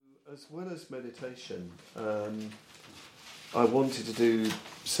as well as meditation, I wanted to do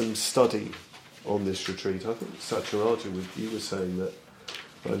some study on this retreat. I think Satyaraja, you were saying that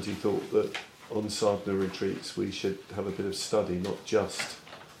Randy thought that on sadhana retreats we should have a bit of study, not just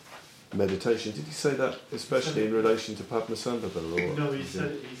meditation. Did he say that especially in relation to Padmasambhava? Or no, he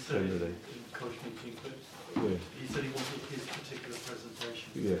said it in coach meeting, but yeah. he said he wanted his particular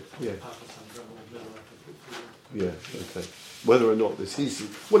presentation. Yeah. Padmasambhava. Yeah, okay. Whether or not this is...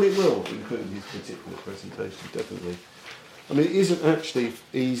 Well, it will include his particular presentation, definitely. I mean, it isn't actually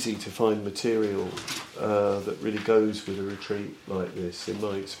easy to find material that really goes with a retreat like this, in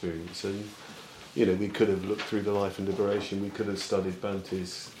my experience. And, you know, we could have looked through the Life and Liberation, we could have studied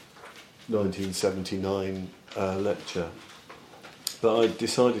Bhante's 1979 lecture. But I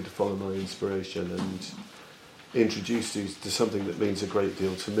decided to follow my inspiration and introduce you to something that means a great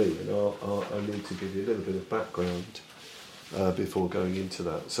deal to me. And I need to give you a little bit of background before going into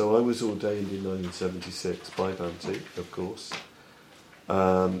that. So I was ordained in 1976 by Bhante, of course,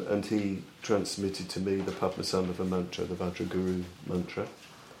 and he transmitted to me the Padmasambhava mantra, the Vajraguru mantra.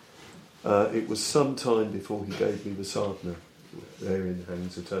 It was some time before he gave me the sadhana. Therein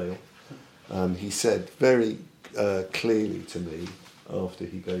hangs a tale. He said very clearly to me, after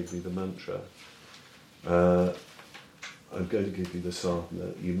he gave me the mantra, I'm going to give you the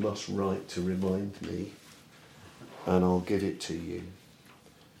sadhana. You must write to remind me, and I'll give it to you.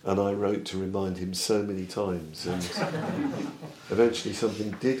 And I wrote to remind him so many times, and eventually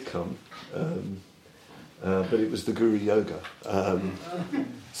something did come, but it was the Guru Yoga.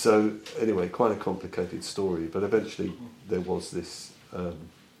 So anyway, quite a complicated story, but eventually there was this,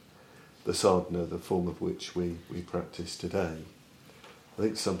 the sadhana, the form of which we practice today. I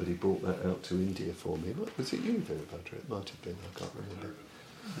think somebody brought that out to India for me. Was it you, Virabhadra? It might have been, I can't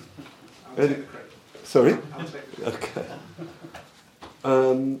remember. Sorry? Okay.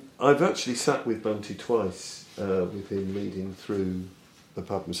 I've actually sat with Bhante twice with him leading through the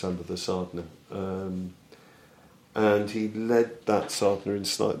Padmasambhava sadhana. And he led that sadhana in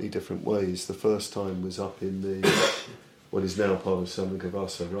slightly different ways. The first time was up in the, what is now part of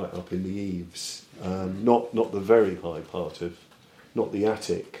Samagavasa, right up in the eaves. Not the very high part of, not the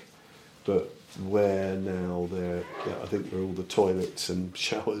attic, but where now I think where all the toilets and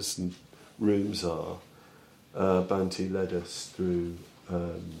showers and rooms are. Bhante led us through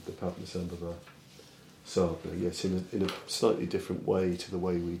the Padmasambhava sadhana, yes, in a slightly different way to the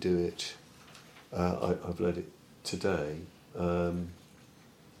way we do it. I've led it today.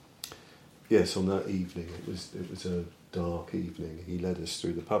 Yes, on that evening, it was a dark evening. He led us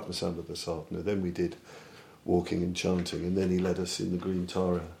through the Padmasambhava sadhana. Then we did walking and chanting, and then he led us in the Green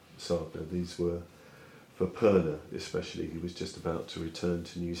Tara sadhana. These were for Purna, especially. He was just about to return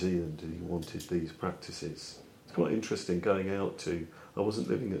to New Zealand, and he wanted these practices. It's quite interesting going out to... I wasn't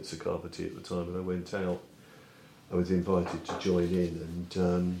living at Sukhavati at the time, and I went out. I was invited to join in,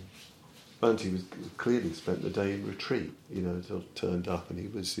 and Bhante was clearly spent the day in retreat. You know, sort of turned up, and he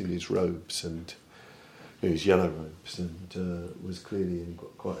was in his robes, and his yellow robes, and was clearly in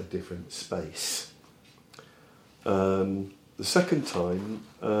quite a different space. The second time,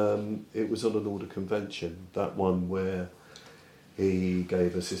 it was on an order convention, that one where he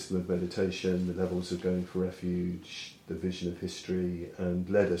gave a system of meditation, the levels of going for refuge, the vision of history, and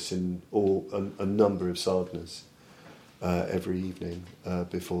led us in a number of sadhanas every evening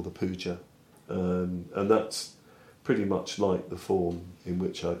before the puja. And that's pretty much like the form in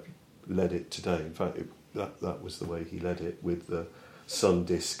which I led it today. In fact, that was the way he led it, with the sun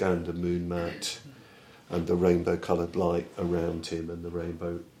disk and a moon mat, and the rainbow-coloured light around him, and the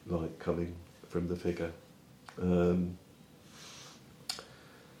rainbow light coming from the figure.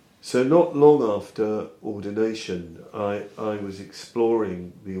 So not long after ordination, I was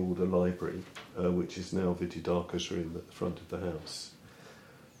exploring the order library, which is now Vidyadharka's room at the front of the house.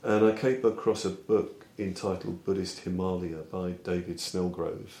 And I came across a book entitled Buddhist Himalaya by David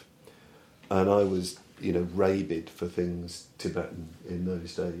Snellgrove. And I was, rabid for things Tibetan in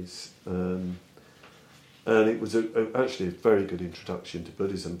those days. And it was actually a very good introduction to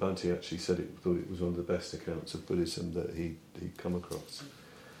Buddhism. Bhante actually thought it was one of the best accounts of Buddhism that he'd come across.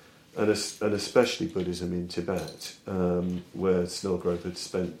 And especially Buddhism in Tibet, where Snellgrove had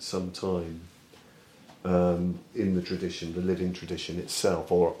spent some time in the tradition, the living tradition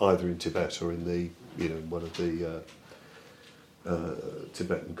itself, or either in Tibet or in the, one of the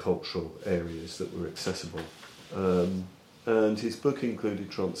Tibetan cultural areas that were accessible. And his book included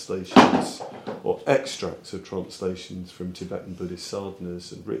translations, or extracts of translations from Tibetan Buddhist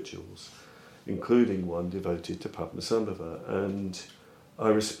sadhanas and rituals, including one devoted to Padmasambhava. And I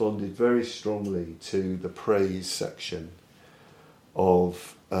responded very strongly to the praise section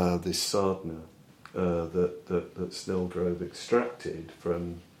of this sadhana that Snellgrove extracted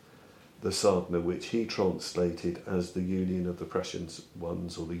from the sadhana which he translated as the union of the precious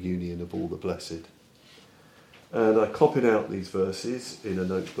ones, or the union of all the blessed. And I copied out these verses in a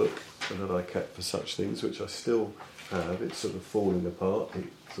notebook that I kept for such things, which I still have. It's sort of falling apart.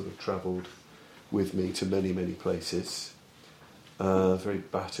 It sort of travelled with me to many, many places. Very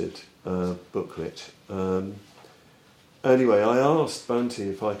battered booklet. Anyway, I asked Bhante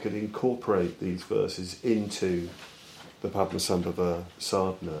if I could incorporate these verses into the Padmasambhava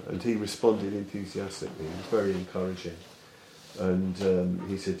sadhana, and he responded enthusiastically. It was very encouraging. And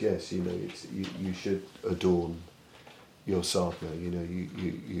he said, yes, you should adorn your sadhana.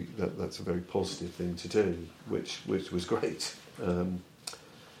 That's a very positive thing to do, which was great. And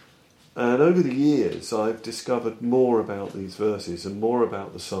over the years, I've discovered more about these verses and more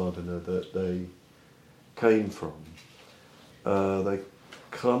about the sadhana that they came from. They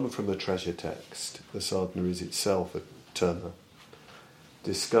come from a treasure text. The sadhana is itself a terma,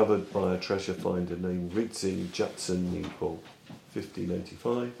 discovered by a treasure finder named Ridzi Jatson Nipo,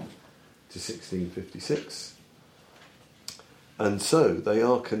 1585 to 1656. And so they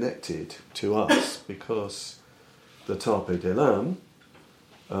are connected to us because the Tape Delam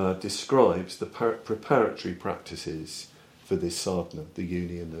describes the preparatory practices for this sadhana, the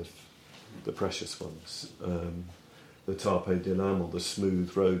union of the precious ones. The Tape Delam, or the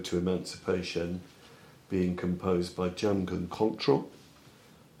smooth road to emancipation, being composed by Jamgon Kongtrul,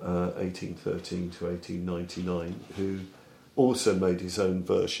 1813 to 1899, who also made his own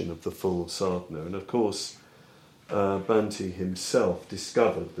version of the full sadhana. And of course, Bhante himself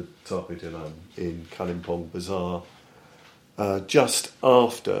discovered the Tape Delam in Kalimpong Bazaar just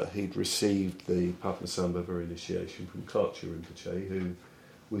after he'd received the Padmasambhava initiation from Khatchar Rinpoche, who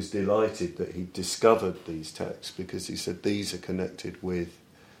was delighted that he'd discovered these texts, because he said, these are connected with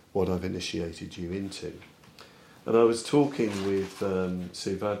what I've initiated you into. And I was talking with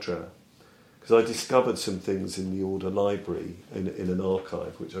Subhadra, because I discovered some things in the Order Library, in an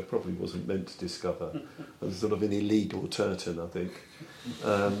archive, which I probably wasn't meant to discover. I was sort of an illegal turton, I think,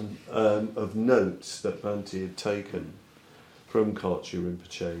 of notes that Bhante had taken from Khatchar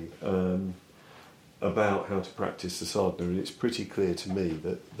Rinpoche about how to practice the sadhana, and it's pretty clear to me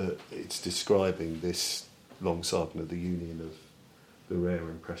that it's describing this long sadhana, the union of the rare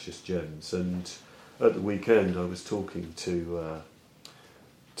and precious gems. And at the weekend I was talking to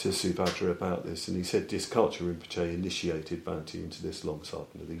Subhadra about this, and he said this Khatchar Rinpoche initiated Bhante into this long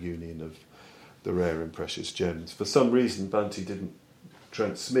sadhana, the union of the rare and precious gems. For some reason Bhante didn't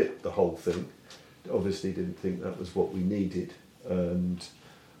transmit the whole thing, obviously didn't think that was what we needed, and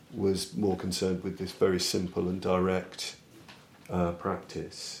was more concerned with this very simple and direct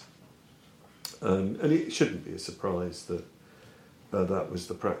practice. And it shouldn't be a surprise that that was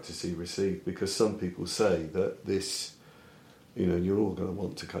the practice he received, because some people say that this, you're all going to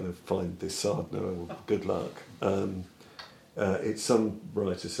want to kind of find this sadhana, well, good luck. It's some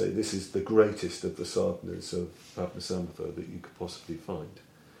writers say this is the greatest of the sadhanas of Padmasambhava that you could possibly find.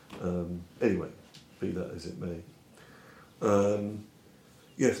 Anyway, be that as it may.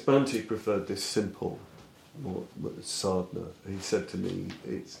 Yes, Bhante preferred this simple more sadhana. He said to me,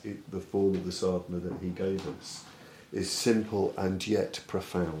 the form of the sadhana that he gave us is simple and yet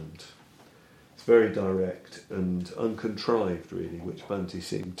profound. It's very direct and uncontrived, really, which Bhante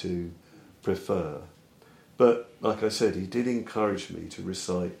seemed to prefer. But, like I said, he did encourage me to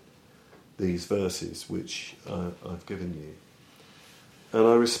recite these verses, which I've given you. And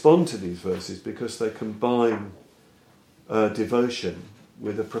I respond to these verses because they combine devotion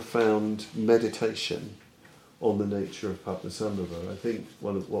with a profound meditation on the nature of Padmasambhava. I think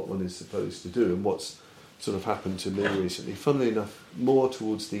one of what one is supposed to do, and what's sort of happened to me recently, funnily enough, more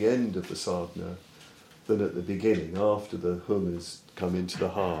towards the end of the sadhana than at the beginning, after the hum has come into the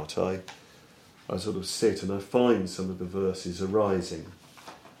heart, I sort of sit and I find some of the verses arising,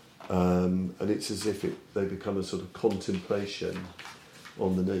 and it's as if they become a sort of contemplation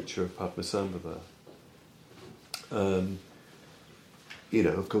on the nature of Padmasambhava.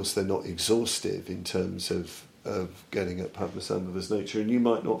 Of course, they're not exhaustive in terms of getting at Padmasambhava's nature, and you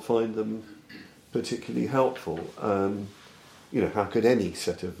might not find them particularly helpful. How could any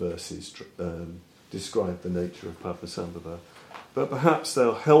set of verses describe the nature of Padmasambhava? But perhaps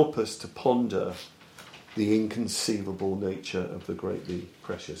they'll help us to ponder the inconceivable nature of the greatly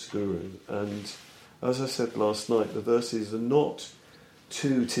precious Guru. And as I said last night, the verses are not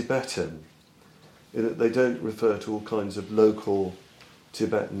too Tibetan, in that they don't refer to all kinds of local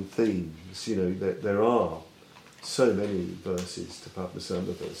Tibetan themes. There are so many verses to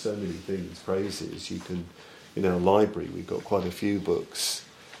Padmasambhava, so many things, praises you can in our library, we've got quite a few books.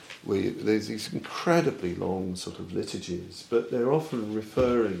 There's these incredibly long sort of liturgies, but they're often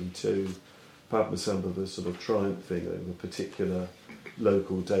referring to Padmasambhava sort of triumphing over particular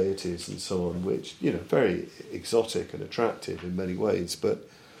local deities and so on, which, very exotic and attractive in many ways, but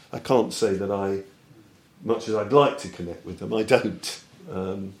I can't say that much as I'd like to connect with them, I don't.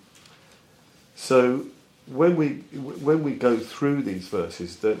 So when we go through these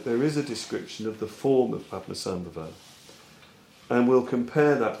verses, there is a description of the form of Padmasambhava, and we'll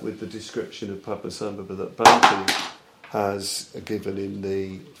compare that with the description of Padmasambhava that Bhante has given in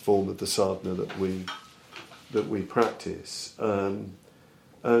the form of the sadhana that we practice.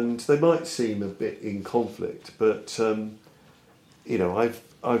 And they might seem a bit in conflict, but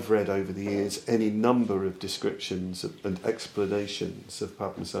I've read over the years any number of descriptions and explanations of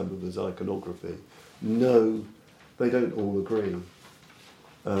Padmasambhava's iconography. No, they don't all agree.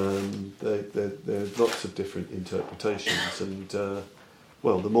 There are lots of different interpretations, and the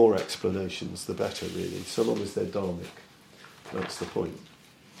more explanations, the better, really, so long as they're dharmic. That's the point.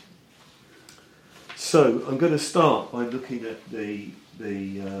 So I'm going to start by looking at the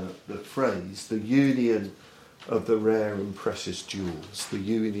phrase, the union of the rare and precious jewels, the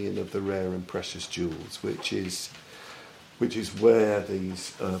union of the rare and precious jewels, which is where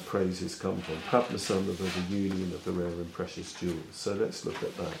these praises come from. Padmasambhava, the union of the rare and precious jewels. So let's look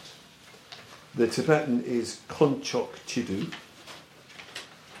at that. The Tibetan is Konchok Chidu,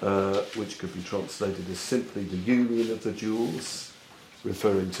 which could be translated as simply the union of the jewels,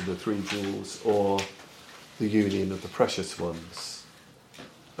 referring to the three jewels, or the union of the precious ones.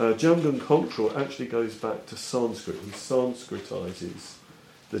 Jamgon Kongtrul actually goes back to Sanskrit. He Sanskritizes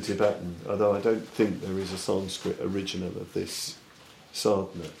the Tibetan, although I don't think there is a Sanskrit original of this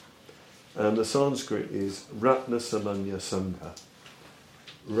sadhana. And the Sanskrit is Ratna Samanya Sangha.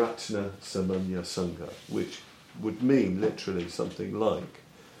 Ratna Samanya Sangha, which would mean literally something like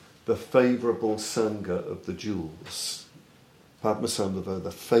the favourable Sangha of the jewels. Padmasambhava,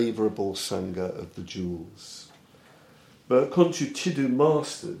 the favourable Sangha of the jewels. But Konchu Chidu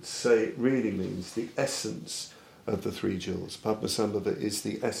masters say it really means the essence of the three jewels. Padmasambhava is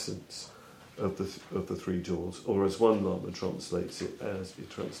the essence of the three jewels, or as one Lama translates it,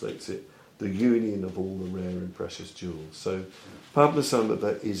 the union of all the rare and precious jewels. So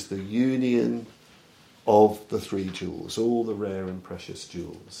Padmasambhava is the union of the three jewels, all the rare and precious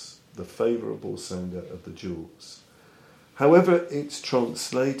jewels, the favourable Sangha of the jewels. However it's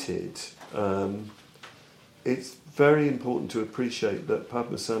translated, it's very important to appreciate that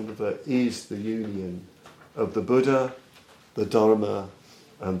Padmasambhava is the union of the Buddha, the Dharma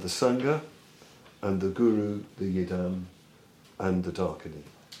and the Sangha, and the Guru, the Yidam and the Dakini.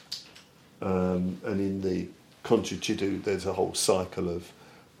 And in the Konchu Chidu there's a whole cycle of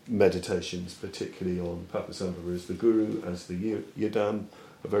meditations, particularly on Padmasambhava as the Guru, as the Yidam,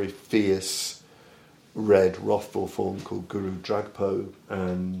 a very fierce, red, wrathful form called Guru Dragpo,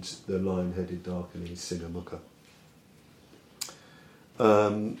 and the lion-headed Dakini Singamukha.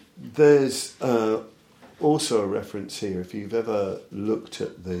 There's also a reference here, if you've ever looked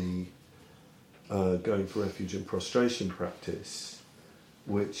at the going for refuge and prostration practice,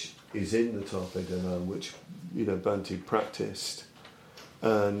 which is in the Tape Devan, which Bhante practiced,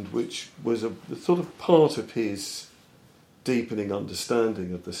 and which was a sort of part of his deepening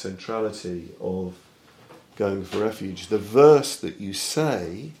understanding of the centrality of going for refuge. The verse that you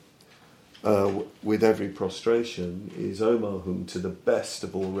say with every prostration is Om Ahum, to the best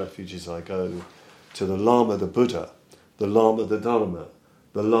of all refuges I go, to the Lama the Buddha, the Lama the Dharma,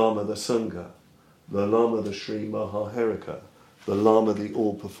 the Lama the Sangha, the Lama the Sri Mahaherika, the Lama the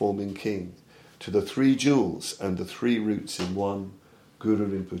all-performing king, to the three jewels and the three roots in one, Guru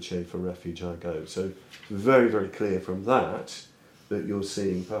Rinpoche, for refuge I go. So very, very clear from that you're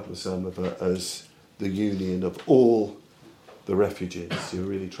seeing Padmasambhava as the union of all the refuges. You're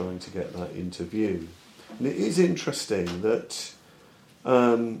really trying to get that into view. And it is interesting that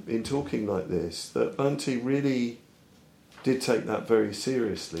in talking like this, that Bhante really did take that very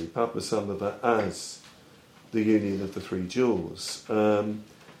seriously, Padmasambhava as the union of the three jewels.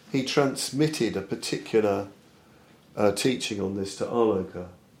 He transmitted a particular teaching on this to Aloka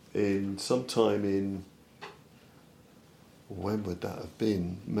sometime in, when would that have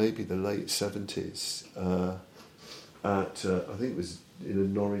been? Maybe the late 70s, I think it was in a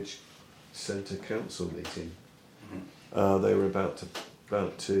Norwich Centre Council meeting. They were about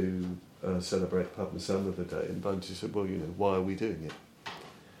to celebrate Padmasambhava Day, and Bhante said, well, why are we doing it?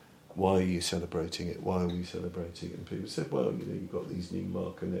 Why are you celebrating it? Why are we celebrating it? And people said, well, you've got these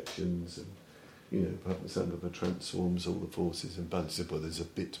Nyingma connections, and Padmasambhava transforms all the forces, and Bhante said, well, there's a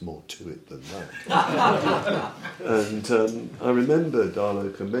bit more to it than that. And I remember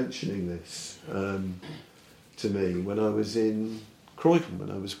Darloka mentioning this to me when I was in Croydon, when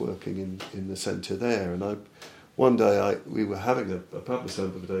I was working in the centre there, and one day we were having a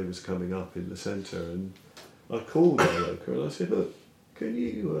Padmasambhava day was coming up in the centre, and I called Darloka and I said, look, can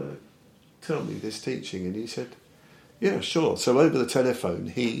you tell me this teaching? And he said, yeah, sure. So over the telephone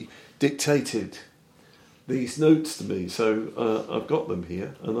he dictated these notes to me, so I've got them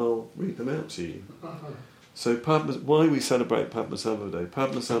here and I'll read them out to you. So why we celebrate Padmasambhava Day?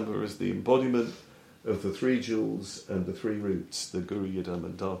 Padmasambhava is the embodiment of the three jewels and the three roots, the Guru, Yidam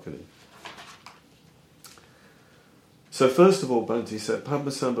and Darkani. So first of all, Bhante said,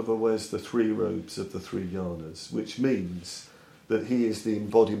 Padmasambhava wears the three robes of the three yanas, which means that he is the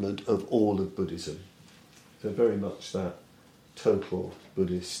embodiment of all of Buddhism. So very much that total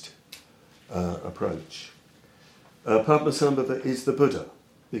Buddhist approach. Padmasambhava is the Buddha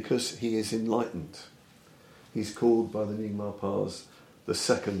because he is enlightened. He's called by the Nyingmapas the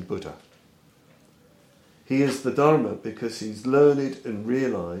second Buddha. He is the Dharma because he's learned and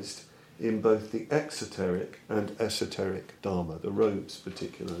realised in both the exoteric and esoteric Dharma. The robes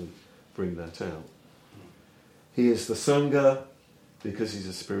particularly bring that out. He is the Sangha because he's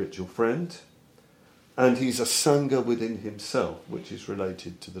a spiritual friend, and he's a Sangha within himself, which is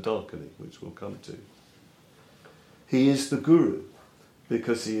related to the Darkani, which we'll come to. He is the Guru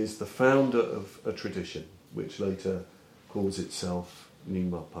because he is the founder of a tradition, which later calls itself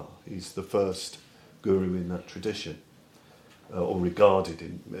Nyingmapa. He's the first Guru in that tradition, or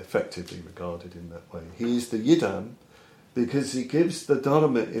effectively regarded in that way. He is the Yidam because he gives the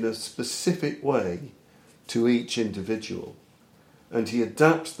Dharma in a specific way to each individual, and he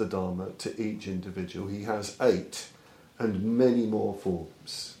adapts the Dharma to each individual. He has 8 and many more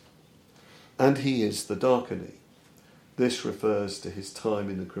forms. And he is the Darkani. This refers to his time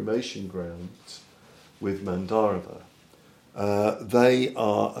in the cremation grounds with Mandarava. They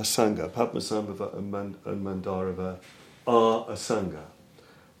are a Sangha. Padmasambhava and Mandarava are a Sangha.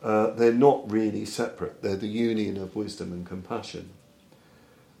 They're not really separate. They're the union of wisdom and compassion.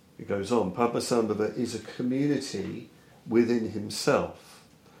 It goes on. Padmasambhava is a community within himself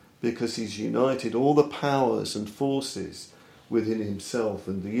because he's united all the powers and forces within himself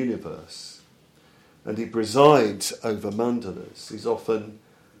and the universe. And he presides over mandalas. He's often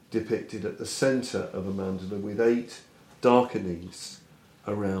depicted at the centre of a mandala with 8 Darkanis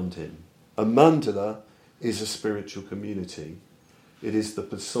around him. A mandala is a spiritual community. It is the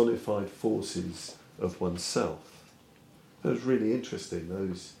personified forces of oneself. That was really interesting,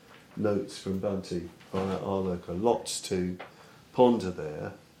 those notes from Bhante via Arloka. Lots to ponder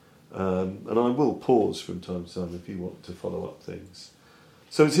there. And I will pause from time to time if you want to follow up things.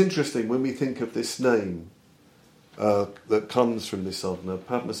 So it's interesting when we think of this name that comes from this sadhana,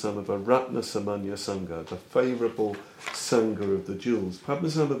 Padmasambhava Ratna Samanya Sangha, the favourable Sangha of the jewels.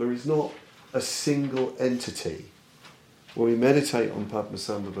 Padmasambhava is not a single entity. When we meditate on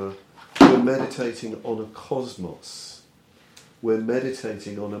Padmasambhava, we're meditating on a cosmos. We're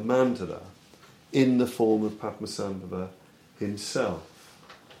meditating on a mandala in the form of Padmasambhava himself.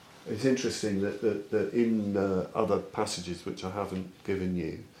 It's interesting that in other passages which I haven't given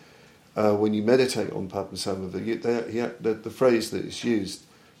you, when you meditate on Padmasambhava, the phrase that is used,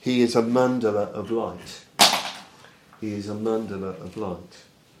 he is a mandala of light. He is a mandala of light.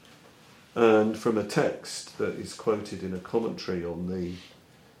 And from a text that is quoted in a commentary on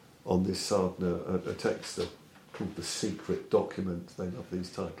this sadhana, a text called The Secret Document, they love these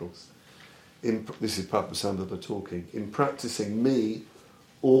titles. This is Padmasambhava talking. In practicing me,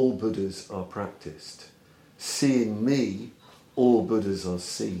 all Buddhas are practiced. Seeing me, all Buddhas are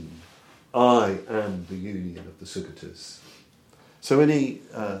seen. I am the union of the Sugatas. So any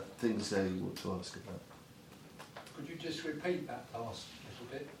things there you want to ask about? Could you just repeat that last little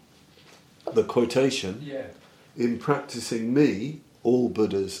bit? The quotation? Yeah. In practicing me, all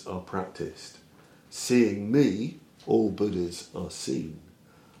Buddhas are practiced. Seeing me, all Buddhas are seen.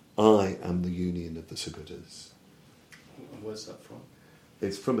 I am the union of the Sugatas. And where's that from?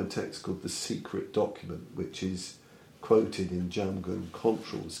 It's from a text called The Secret Document, which is quoted in Jamgun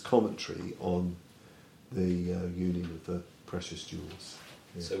Contral's commentary on the union of the precious jewels.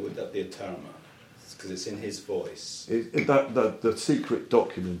 Yeah. So would that be a terma? Because it's in his voice. The Secret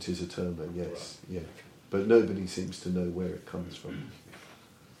Document is a terma, yes. Right. Yeah. But nobody seems to know where it comes from.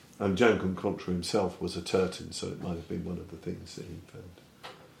 And Jamgun Contra himself was a Turton, so it might have been one of the things that he found.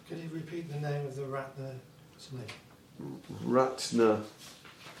 Could you repeat the name of the Ratna snake? Ratna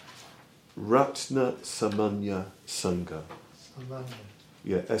Samanya Sangha. Samanya.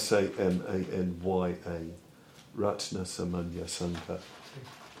 Yeah, Samanya, Ratna Samanya Sanka.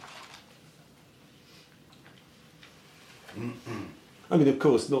 I mean, of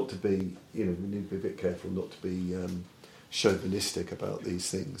course, not to be, we need to be a bit careful not to be chauvinistic about these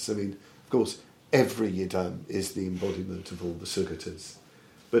things. I mean, of course, every yidam is the embodiment of all the sugatas.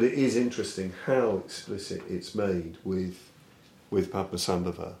 But it is interesting how explicit it's made with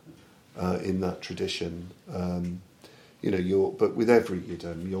Padmasambhava in that tradition. But with every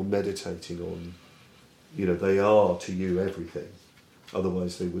yidam, you're meditating on, they are to you everything.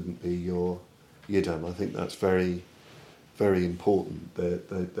 Otherwise, they wouldn't be your yidam. I think that's very, very important.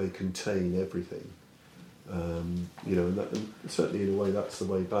 They contain everything. And certainly in a way, that's the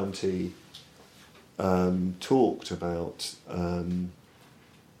way Bhante talked about the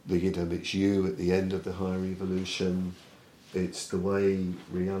yidam. It's you at the end of the higher evolution. It's the way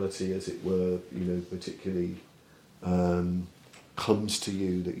reality, as it were, particularly comes to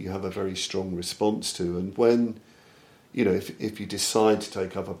you that you have a very strong response to. And when, if you decide to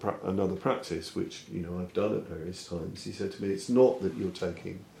take up another practice, which, I've done at various times, he said to me, it's not that you're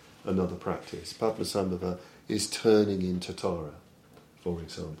taking another practice. Padmasambhava is turning into Tara, for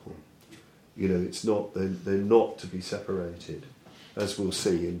example. It's not, they're not to be separated, as we'll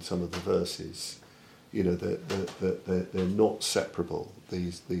see in some of the verses. They're not separable,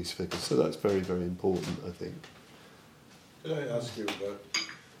 these figures. So that's very, very important, I think. Could I ask you about,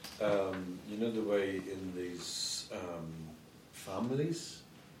 the way in these families,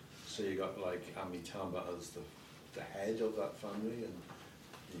 so you got like Amitabha as the head of that family, and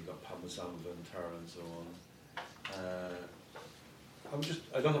you've got Padmasambhava and Tara and so on.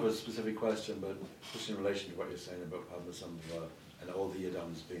 I don't have a specific question, but just in relation to what you're saying about Padmasambhava and all the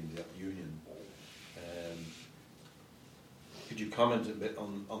yidams being that union, could you comment a bit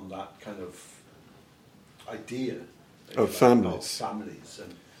on that kind of idea of families? Of families,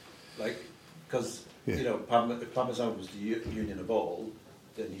 and because Padmasambhava was the union of all,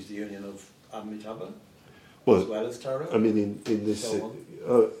 then he's the union of Amitabha. As well as Tara? I mean, in this... well,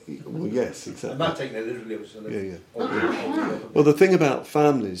 yes, exactly. I'm not taking it literally. Well, the thing about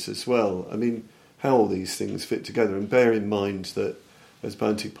families as well, I mean, how all these things fit together, and bear in mind that, as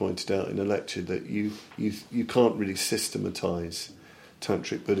Bhante pointed out in a lecture, that you can't really systematise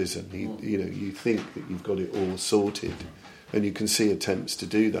Tantric Buddhism. You think that you've got it all sorted, and you can see attempts to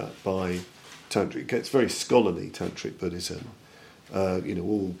do that by Tantric. It gets very scholarly, Tantric Buddhism.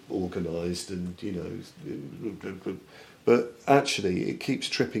 All organised and, but actually it keeps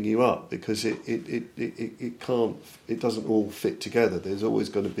tripping you up because it doesn't all fit together. There's always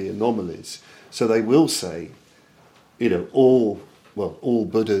going to be anomalies. So they will say, all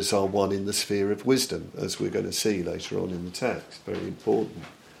Buddhas are one in the sphere of wisdom, as we're going to see later on in the text. Very important.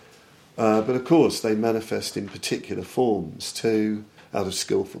 But of course they manifest in particular forms out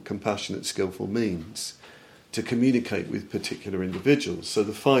of compassionate, skillful means, to communicate with particular individuals. So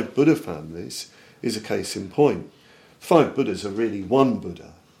the 5 Buddha families is a case in point. 5 Buddhas are really one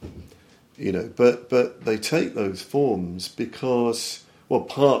Buddha, but they take those forms because,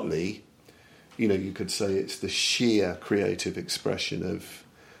 partly, you could say it's the sheer creative expression of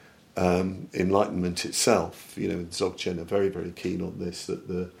enlightenment itself. Dzogchen are very, very keen on this, that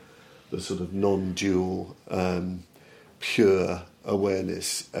the sort of non-dual, pure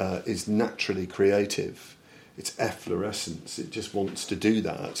awareness is naturally creative. It's efflorescence, it just wants to do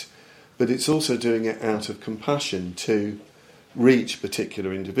that. But it's also doing it out of compassion to reach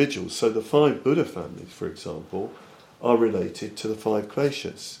particular individuals. So the 5 Buddha families, for example, are related to the 5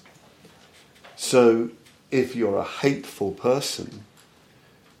 kleshas. So if you're a hateful person,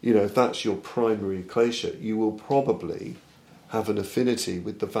 if that's your primary klesha, you will probably have an affinity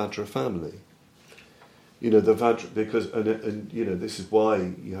with the Vajra family. The Vajra, because, and this is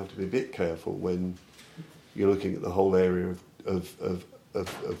why you have to be a bit careful when you're looking at the whole area of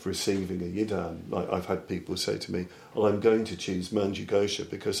receiving a yidam. Like I've had people say to me, I'm going to choose Manjughosha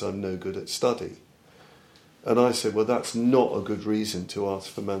because I'm no good at study. And I said, well, that's not a good reason to ask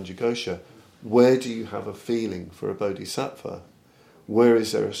for Manjughosha. Where do you have a feeling for a bodhisattva? Where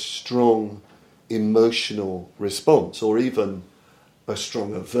is there a strong emotional response, or even a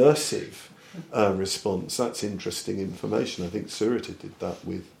strong aversive response? That's interesting information. I think Surita did that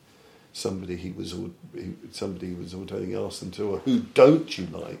with somebody he was ordaining, asked them to, who don't you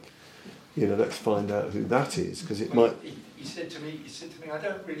like? Let's find out who that is, because it might. He said to me, I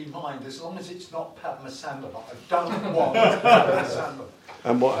don't really mind as long as it's not Padmasambhava. I don't want Padmasambhava.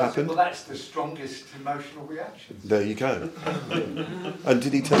 And what happened? Well, that's the strongest emotional reaction. There you go. And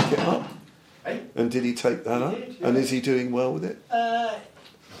did he take it up? Eh? And did he take that up? And is he doing well with it?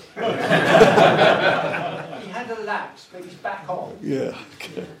 He had a relax, but he's back on. Yeah.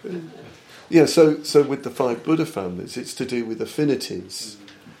 Okay. Yeah. So with the 5 Buddha families, it's to do with affinities,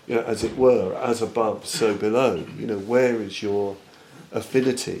 you know, as it were, as above, so below. You know, where is your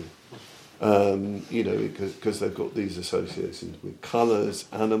affinity? You know, because they've got these associations with colours,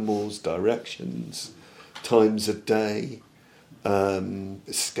 animals, directions, times of day,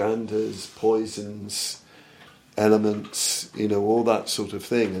 skandhas, poisons, elements, you know, all that sort of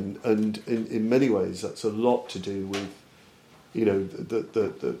thing. And in many ways, that's a lot to do with, you know,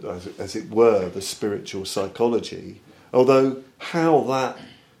 the as it were, the spiritual psychology. Although how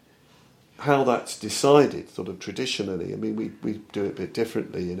that's decided, sort of traditionally. I mean, we do it a bit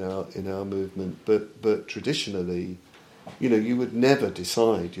differently in our movement, but traditionally, you know, you would never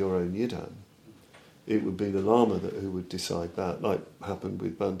decide your own yidam. It would be the Lama who would decide that, like happened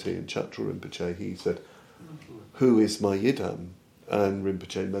with Bhante and Chatra Rinpoche. He said, "Who is my yidam?" And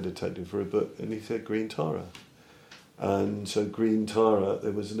Rinpoche meditated for a bit, and he said, "Green Tara." And so Green Tara,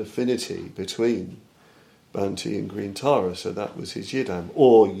 there was an affinity between Bhante and Green Tara, so that was his yidam.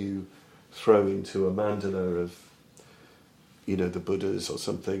 Or you throw into a mandala of, you know, the Buddhas or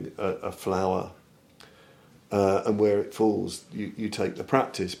something, a flower, and where it falls, you take the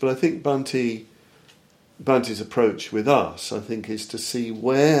practice. But I think Bhante's approach with us, I think, is to see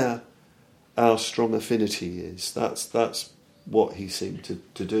where our strong affinity is. That's what he seemed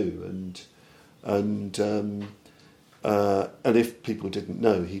to do, and if people didn't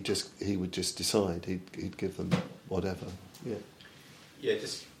know, he would just decide. He'd give them whatever. Yeah. Yeah,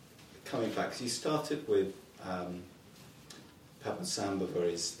 just coming back, because you started with Padmasambhava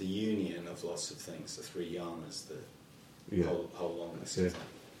is the union of lots of things, the 3 yanas, the whole longness of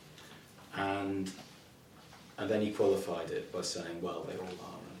thing. And then you qualified it by saying, well, they all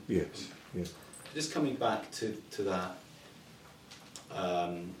are. Yes. Yeah. Just coming back to that,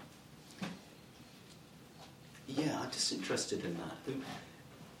 I'm just interested in that.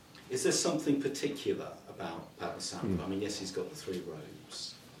 Is there something particular about Padmasambhava? I mean, yes, he's got the 3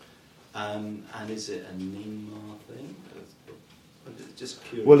 robes. And is it a Nimma thing? Just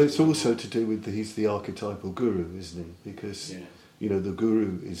curious. Well, it's also to do with he's the archetypal guru, isn't he? Because you know, the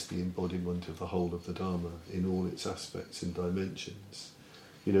guru is the embodiment of the whole of the Dharma in all its aspects and dimensions.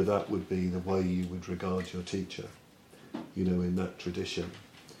 You know, that would be the way you would regard your teacher, you know, in that tradition.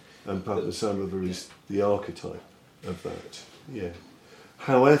 And Padmasambhava is the archetype of that, yeah.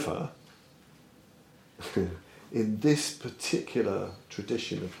 However, in this particular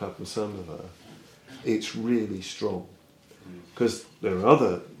tradition of Padmasambhava, it's really strong. Because there are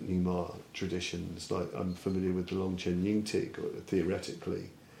other Nyingma traditions, like I'm familiar with the Longchen Yingtig,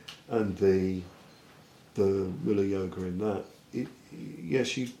 theoretically, and the Mula Yoga in that.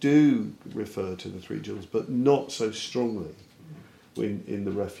 Yes, you do refer to the 3 jewels, but not so strongly in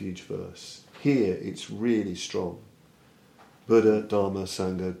the refuge verse. Here, it's really strong. Buddha, Dharma,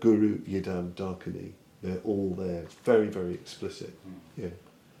 Sangha, Guru, Yidam, Dakini. They're all there. It's very, very explicit. Yeah.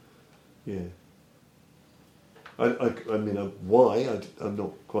 Yeah. I mean, why? I'm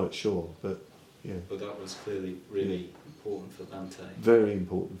not quite sure, but yeah. But that was clearly really important for Bhante. Very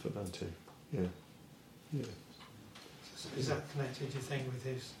important for Bhante, yeah. Yeah. Is that connected, do you think, with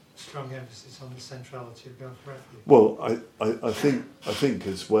his strong emphasis on the centrality of God's refuge? Well, I think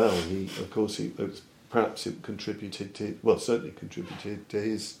as well, perhaps it contributed to, well, certainly contributed to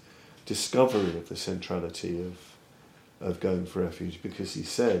his discovery of the centrality of going for refuge, because he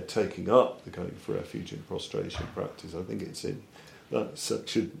said taking up the going for refuge and prostration practice, I think it's in that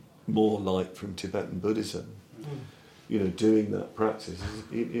section more like from Tibetan Buddhism, you know, doing that practice.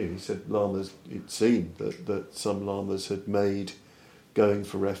 He said lamas, it seemed that some lamas had made going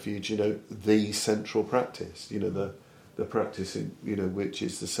for refuge, you know, the central practice, you know, the practice in, you know, which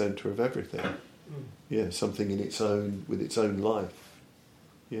is the centre of everything. Yeah, something in its own, with its own life.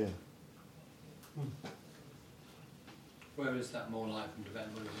 Yeah. Where is that more like from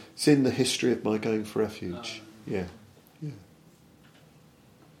Tibetan Buddhism? It's in the history of my going for refuge. Yeah.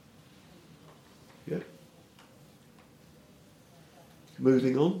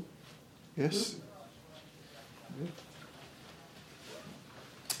 Moving on. Yes. Yeah.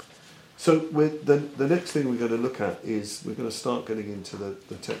 So the next thing we're going to look at is we're going to start getting into the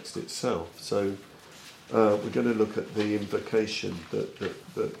text itself. So we're going to look at the invocation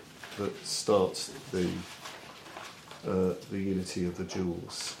that starts the unity of the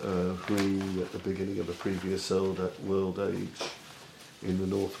jewels, who at the beginning of the previous world age in the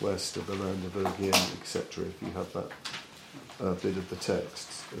northwest of the land of Urgyen, etc. If you have that bit of the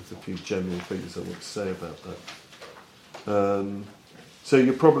text, there's a few general things I want to say about that. So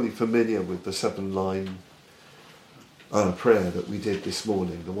you're probably familiar with the 7-line prayer that we did this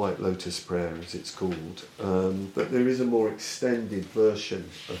morning, the White Lotus Prayer as it's called. But there is a more extended version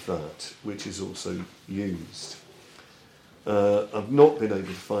of that, which is also used. I've not been able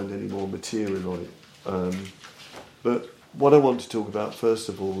to find any more material on it. But what I want to talk about first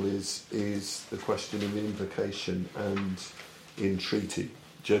of all is the question of invocation and entreaty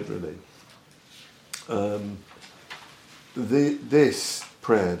generally. This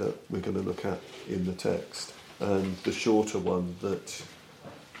prayer that we're going to look at in the text, and the shorter one that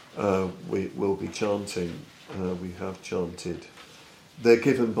we will be chanting, we have chanted, they're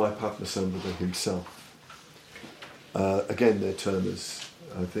given by Padmasambhava himself. Again, they're termers.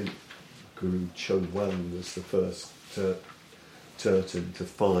 I think Guru Cho Wang was the first Turton to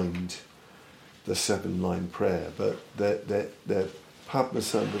find the 7-line prayer, but they're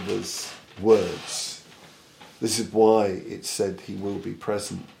Padmasambhava's words. This is why it's said he will be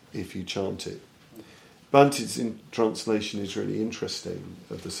present if you chant it. Bante's translation is really interesting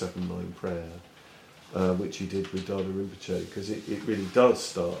of the 7-line prayer, which he did with Dada Rinpoche, because it really does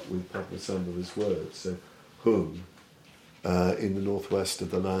start with Padmasambhava's words. So, whom, in the northwest of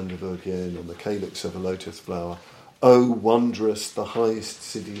the land of Urgyen, on the calyx of a lotus flower, oh, wondrous, the highest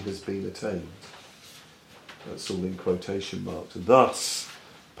city has been attained. That's all in quotation marks. Thus,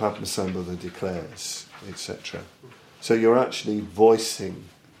 Padmasambhava declares, etc. So you're actually voicing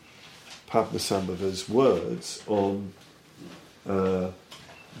Padmasambhava's words on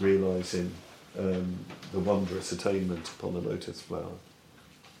realising the wondrous attainment upon a lotus flower.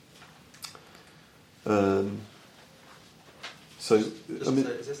 Is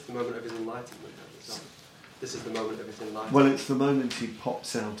this the moment of his enlightenment? This is the moment of his enlightenment? Well, it's the moment he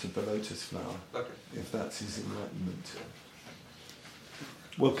pops out of the lotus flower, okay. If that's his enlightenment.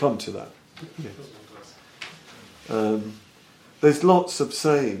 We'll come to that. Yeah. There's lots of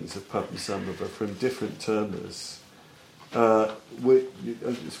sayings of Padmasambhava from different termers. I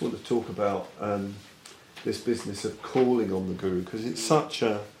just want to talk about this business of calling on the Guru, because it's such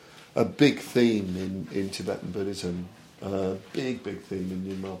a big theme in Tibetan Buddhism, big theme in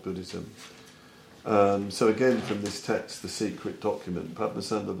Nyingma Buddhism. So again, from this text, The Secret Document,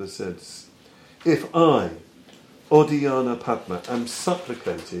 Padmasambhava says, if I, Odhyana Padma, am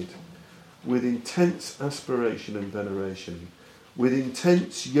supplicated with intense aspiration and veneration, with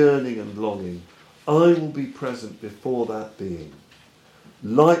intense yearning and longing, I will be present before that being.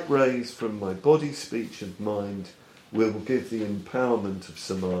 Light rays from my body, speech and mind will give the empowerment of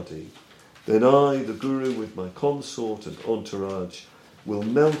samadhi. Then I, the Guru, with my consort and entourage, will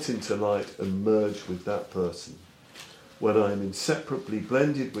melt into light and merge with that person. When I am inseparably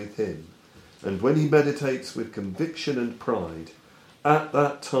blended with him, and when he meditates with conviction and pride, at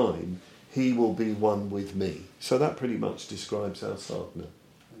that time he will be one with me. So that pretty much describes our sadhana.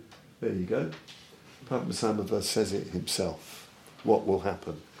 There you go. Padmasambhava says it himself. What will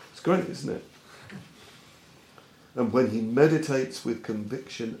happen? It's great, isn't it? And when he meditates with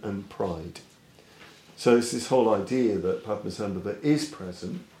conviction and pride. So it's this whole idea that Padmasambhava is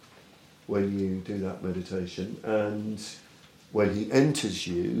present when you do that meditation, and when he enters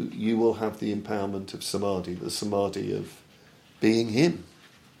you, you will have the empowerment of samadhi, the samadhi of being him.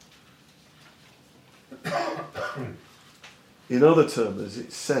 In other terms,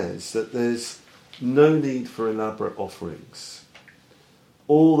 it says that there's no need for elaborate offerings.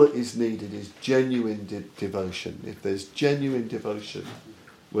 All that is needed is genuine devotion. If there's genuine devotion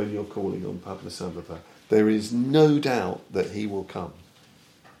when you're calling on Padmasambhava, there is no doubt that he will come.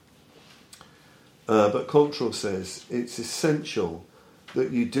 But Contral says it's essential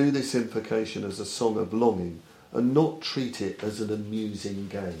that you do this invocation as a song of longing and not treat it as an amusing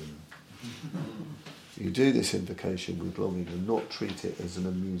game. You do this invocation with longing and not treat it as an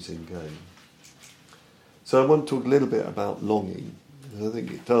amusing game. So I want to talk a little bit about longing. I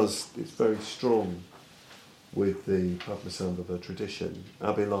think it's very strong with the Padmasambhava tradition.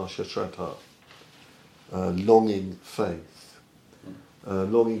 Abhilasha Shraddha, longing faith.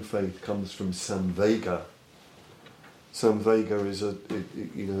 Longing faith comes from samvega. Samvega is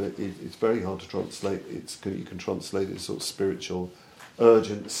it's very hard to translate. You can translate it as sort of spiritual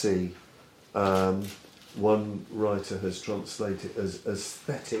urgency. One writer has translated it as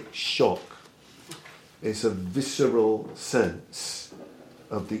aesthetic shock. It's a visceral sense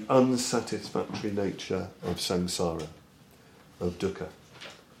of the unsatisfactory nature of samsara, of dukkha,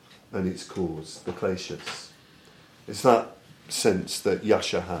 and its cause, the kleshas. It's that sense that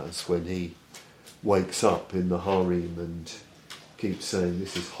Yasha has when he wakes up in the harem and keeps saying,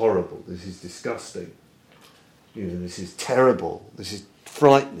 this is horrible, this is disgusting, this is terrible, this is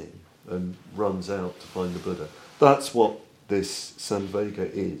frightening, and runs out to find the Buddha. That's what this samvega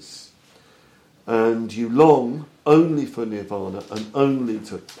is. and you long only for nirvana and only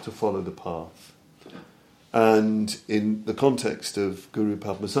to follow the path. And in the context of Guru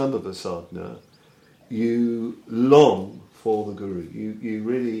Padmasambhava sadhana, you long for the Guru. You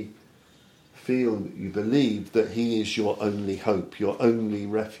really feel, you believe that he is your only hope, your only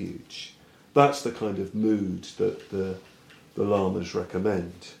refuge. That's the kind of mood that the Lamas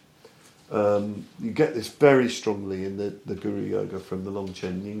recommend. You get this very strongly in the Guru Yoga from the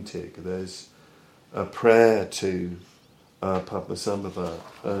Longchen Nyingtik. There's a prayer to Padmasambhava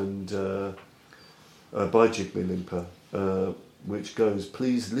and by Jigme Limpa, which goes,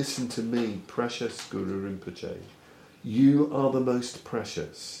 "Please listen to me, precious Guru Rinpoche. You are the most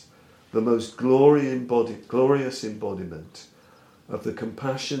precious, the most glorious embodiment of the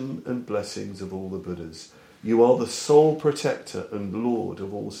compassion and blessings of all the Buddhas. You are the sole protector and lord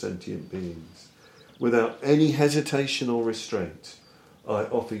of all sentient beings. Without any hesitation or restraint, I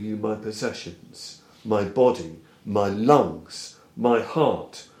offer you my possessions, my body, my lungs, my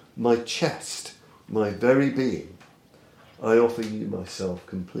heart, my chest, my very being. I offer you myself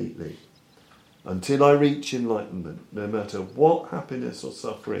completely. Until I reach enlightenment, no matter what happiness or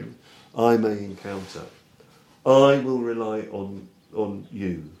suffering I may encounter, I will rely on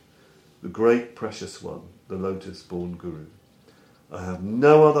you, the great precious one, the lotus-born Guru. I have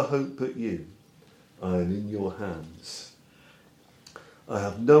no other hope but you. I am in your hands. I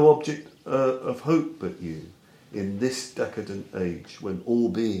have no object of hope but you in this decadent age when all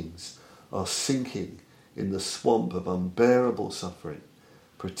beings are sinking in the swamp of unbearable suffering.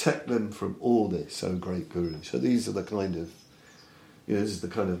 Protect them from all this, O great Guru." So these are the kind of, this is the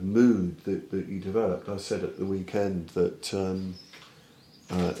kind of mood that you developed. I said at the weekend that in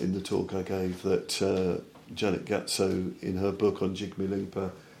the talk I gave that Janet Gatso, in her book on Jigme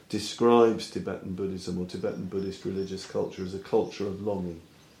Limpa, describes Tibetan Buddhism or Tibetan Buddhist religious culture as a culture of longing.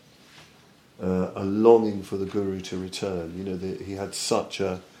 A longing for the Guru to return. He had such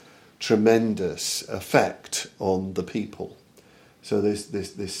a tremendous effect on the people. So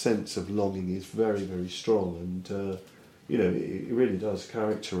this sense of longing is very, very strong, and it really does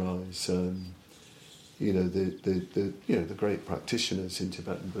characterise the great practitioners in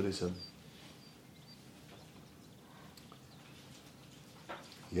Tibetan Buddhism.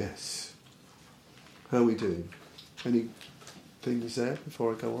 Yes. How are we doing? Any things there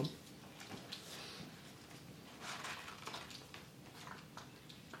before I go on?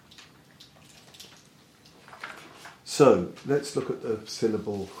 So, let's look at the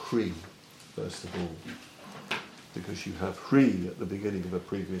syllable Hri, first of all, because you have Hri at the beginning of a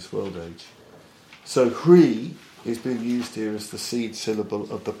previous world age. So, Hri is being used here as the seed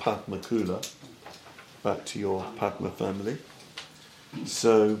syllable of the Padma Kula, back to your Padma family.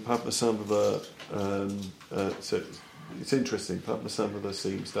 So, Padmasambhava, so it's interesting, Padmasambhava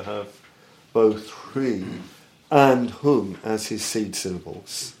seems to have both Hri and Hum as his seed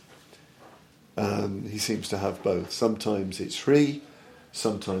syllables. He seems to have both. Sometimes it's Hri,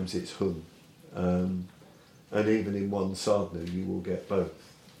 sometimes it's Hum. And even in one sadhana you will get both.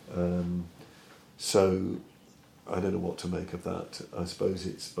 So I don't know what to make of that. I suppose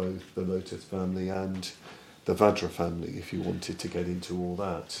it's both the Lotus family and the Vajra family, if you wanted to get into all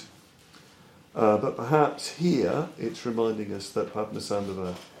that. But perhaps here it's reminding us that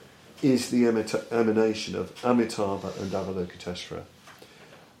Padmasambhava is the emanation of Amitabha and Avalokiteshvara.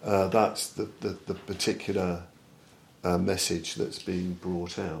 That's the particular message that's being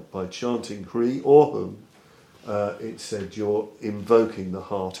brought out. By chanting Hri or Hum, it said you're invoking the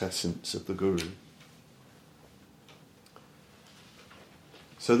heart essence of the Guru.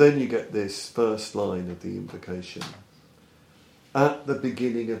 So then you get this first line of the invocation. At the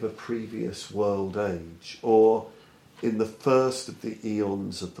beginning of a previous world age, or in the first of the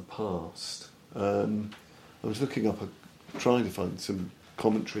eons of the past. I was looking up, trying to find some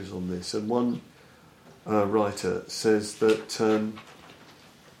commentaries on this, and one writer says that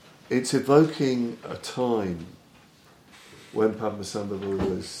it's evoking a time when Padmasambhava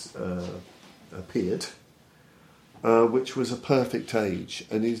was appeared, which was a perfect age,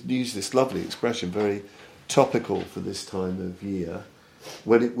 and he's used this lovely expression, very topical for this time of year,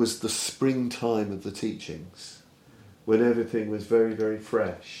 when it was the springtime of the teachings, when everything was very, very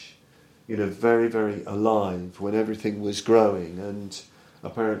fresh, very, very alive, when everything was growing, and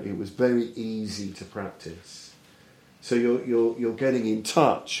apparently it was very easy to practice. So you're getting in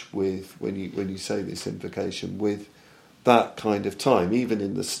touch with, when you say this invocation, with that kind of time, even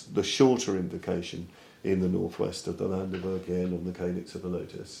in the shorter invocation in the northwest of the land of Urgyen on the calyx of the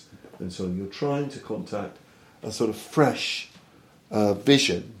lotus, and so on. You're trying to contact a sort of fresh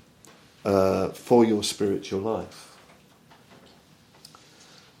vision for your spiritual life.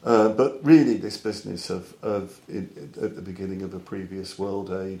 But really, this business of at the beginning of a previous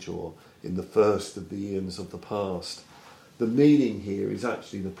world age or in the first of the eons of the past, the meaning here is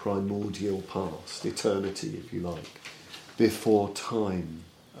actually the primordial past, eternity, if you like, before time.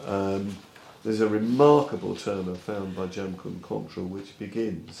 There's a remarkable term found by Jamkun Kongtrul which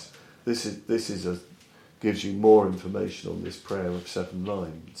begins. Gives you more information on this prayer of 7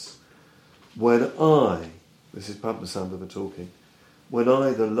 lines. When I, this is Padmasambhava talking, when I,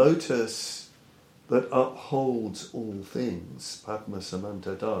 the lotus that upholds all things,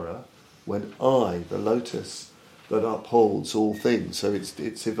 Padmasamantadara, when I, the lotus that upholds all things, so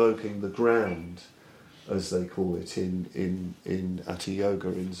it's evoking the ground, as they call it in Ati Yoga,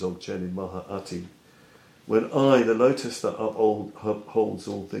 in Dzogchen, in Maha Ati. When I, the lotus that upholds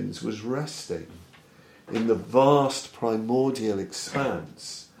all things, was resting in the vast primordial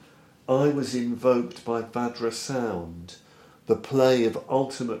expanse, I was invoked by Vajra sound, the play of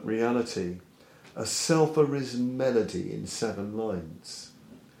ultimate reality, a self-arisen melody in 7 lines.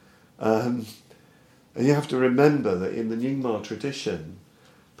 And you have to remember that in the Nyingma tradition,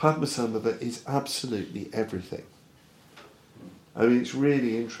 Padmasambhava is absolutely everything. I mean, it's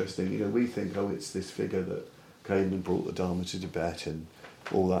really interesting. We think, it's this figure that came and brought the Dharma to Tibet and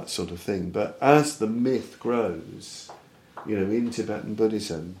all that sort of thing. But as the myth grows, in Tibetan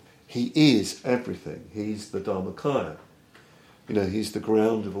Buddhism, he is everything. He's the Dharmakaya. He's the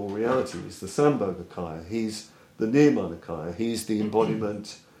ground of all reality. He's the Sambhogakaya. He's the Nirmanakaya. He's the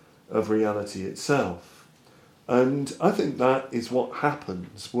embodiment of reality itself. And I think that is what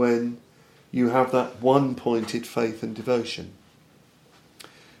happens when you have that one-pointed faith and devotion.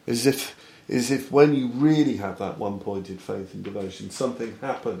 As if when you really have that one-pointed faith and devotion, something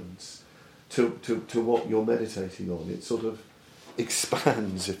happens to what you're meditating on. It sort of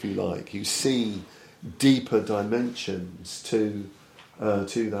expands, if you like. You see deeper dimensions to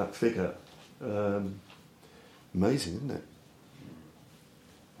that figure. Amazing, isn't it?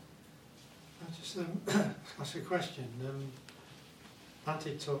 I'll just ask a question.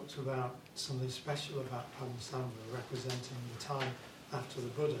 Bhante talked about something special about Padmasambhava representing the time after the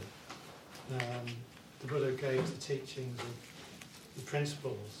Buddha. The Buddha gave the teachings of the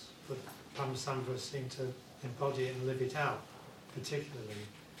principles, but Padmasambhava seemed to embody it and live it out, particularly,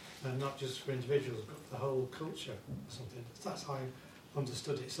 not just for individuals, but for the whole culture or something. That's how I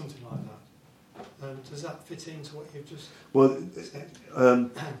understood it, something like that. Does that fit into what you've just said?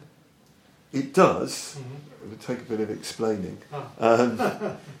 It does. It would take a bit of explaining.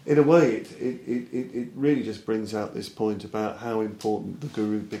 In a way, it really just brings out this point about how important the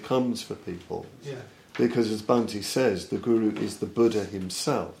Guru becomes for people. Yeah. Because as Bhante says, the Guru is the Buddha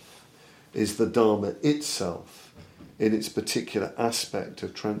himself, is the Dharma itself, in its particular aspect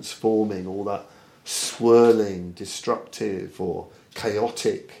of transforming all that swirling, destructive or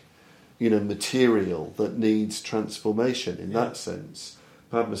chaotic, material that needs transformation. In that sense,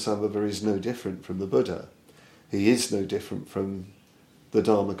 Padmasambhava is no different from the Buddha. He is no different from the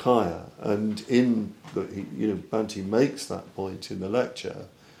Dharmakaya. And Bhante makes that point in the lecture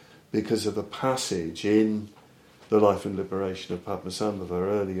because of a passage in the Life and Liberation of Padmasambhava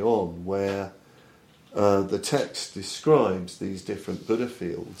early on where the text describes these different Buddha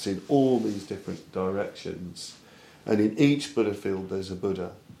fields in all these different directions. And in each Buddha field there's a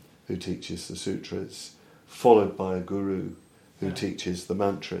Buddha who teaches the sutras, followed by a Guru who teaches the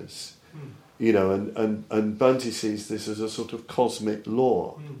mantras. And Bhante sees this as a sort of cosmic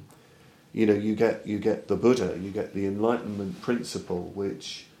law. You get the Buddha, you get the enlightenment principle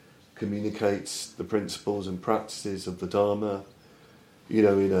which communicates the principles and practices of the Dharma, in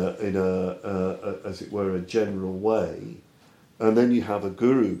a as it were a general way. And then you have a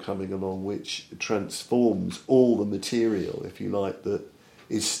Guru coming along which transforms all the material, if you like, that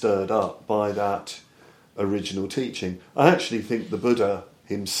is stirred up by that original teaching. I actually think the Buddha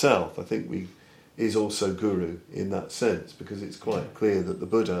himself, is also Guru in that sense, because it's quite clear that the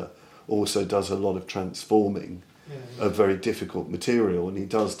Buddha also does a lot of transforming of very difficult material, and he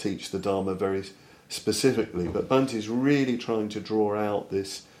does teach the Dharma very specifically. But Bhante is really trying to draw out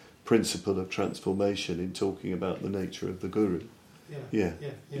this principle of transformation in talking about the nature of the Guru. Yeah,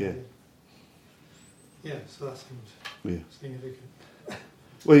 so that seems significant.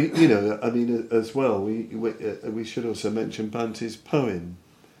 Well, as well, we should also mention Bhante's poem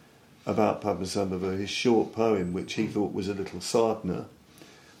about Padmasambhava, his short poem, which he thought was a little sadhana.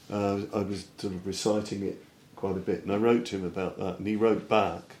 I was sort of reciting it quite a bit, and I wrote to him about that, and he wrote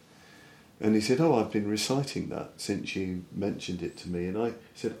back, and he said, I've been reciting that since you mentioned it to me, and I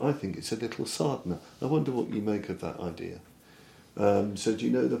said, I think it's a little sadhana. I wonder what you make of that idea. So do you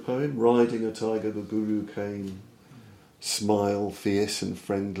know the poem? Riding a tiger, the Guru came, smile fierce and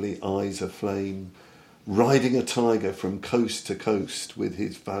friendly, eyes aflame, riding a tiger from coast to coast, with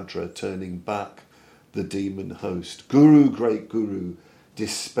his Vajra turning back the demon host. Guru, great Guru,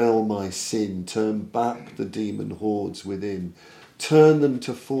 dispel my sin, turn back the demon hordes within, turn them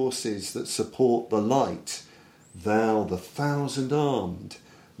to forces that support the light, thou the thousand-armed,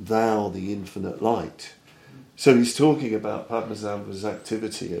 thou the infinite light. So he's talking about Padmasambhava's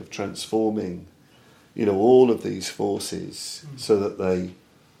activity of transforming, all of these forces so that they,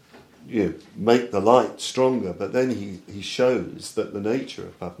 make the light stronger. But then he shows that the nature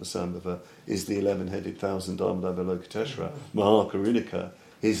of Padmasambhava is the 11-headed thousand-armed Avalokiteshvara, Mahakarunika.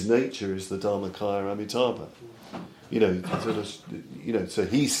 His nature is the Dharmakaya Amitabha. So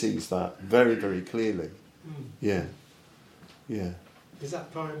he sees that very, very clearly. Yeah. Is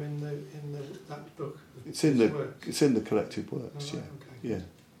that poem in that book? It's in the collected works. Oh, right, okay.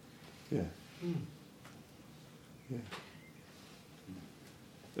 Yeah.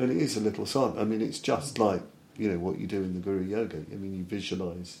 And it is a little sign. I mean, it's just like what you do in the Guru Yoga. I mean, you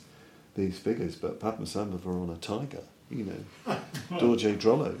visualise these figures, but Padmasambhava on a tiger. Dorje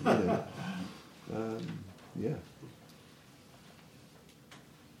Drollo. Yeah.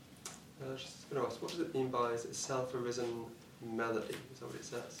 I was just going to ask, what does it mean by, is it self-arisen melody? Is that what it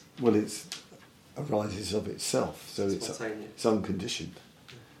says? Well, it arises of itself, so it's unconditioned.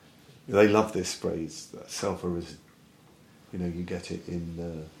 They love this phrase, self-arisen. You get it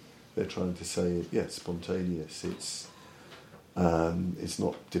in. They're trying to say, spontaneous. It's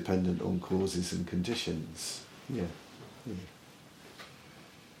not dependent on causes and conditions. Yeah.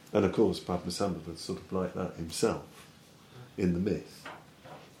 And of course, Padmasambhava is sort of like that himself in the myth.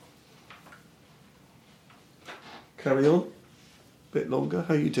 Carry on. A bit longer.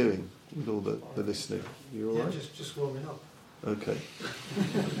 How are you doing with all the listening? You all right? Just warming up. Okay.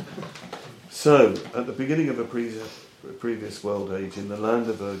 So, at the beginning of a previous world age, in the land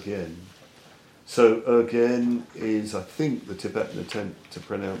of Urgen. So, Urgen is, I think, the Tibetan attempt to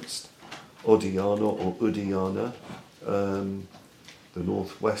pronounce Odhyana or Udhyana, the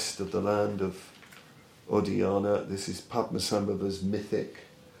northwest of the land of Odhyana. This is Padmasambhava's mythic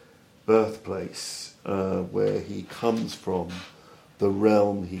birthplace, where he comes from, the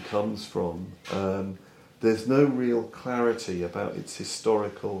realm he comes from. There's no real clarity about its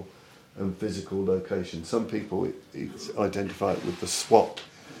historical and physical location. Some people identify it with the Swat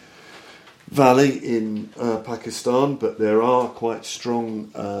Valley in Pakistan, but there are quite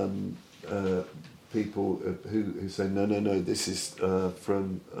strong people who say, no, this is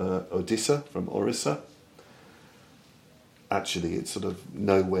from Odisha, from Orissa. Actually, it's sort of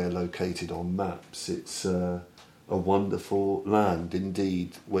nowhere located on maps. It's a wonderful land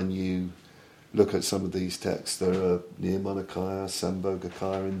indeed. When you look at some of these texts, there are Nirmanakaya,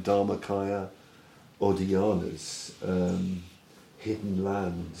 Sambhogakaya and Dharmakaya Odhyanas, hidden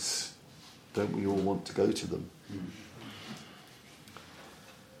lands. Don't we all want to go to them?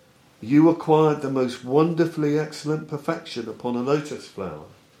 You acquired the most wonderfully excellent perfection upon a lotus flower,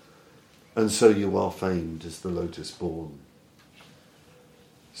 and so you are famed as the lotus born.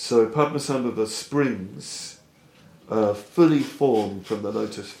 So Padmasambhava springs fully formed from the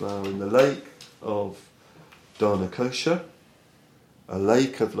lotus flower in the lake of Dharmakosha, a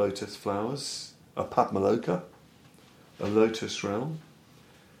lake of lotus flowers, a Padmaloka, a lotus realm,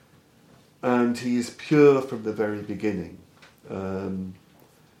 and he is pure from the very beginning.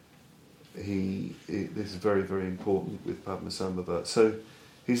 This is very, very important with Padmasambhava. So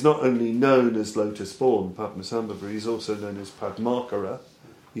he's not only known as lotus born Padmasambhava, he's also known as Padmakara.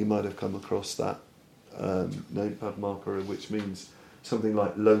 You might have come across that name, Padmakara, which means something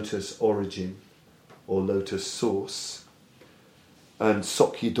like lotus origin or lotus source. And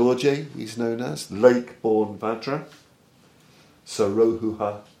Sokyudorje he's known as lake-born Vajra,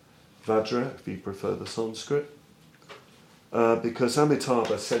 Sarohuha Vajra, if you prefer the Sanskrit, because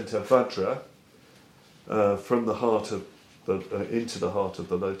Amitabha sent a Vajra from the heart of into the heart of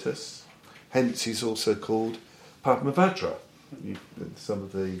the lotus. Hence, he's also called Padmavajra. Some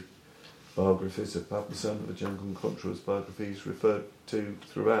of the biographies of Padmasambhava, Jangon Contral's biographies referred to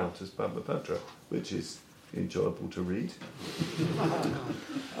throughout as Padmavajra, which is enjoyable to read.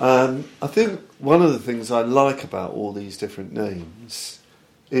 I think one of the things I like about all these different names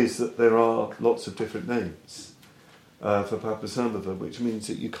is that there are lots of different names for Padmasambhava, which means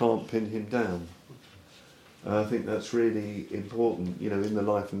that you can't pin him down. I think that's really important. In the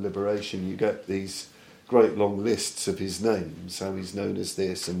Life and Liberation, you get these great long lists of his names, how he's known as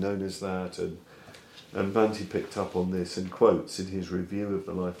this and known as that, and Bhante picked up on this and quotes in his review of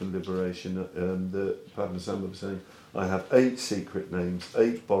the Life and Liberation that Padmasambhava saying, I have 8 secret names,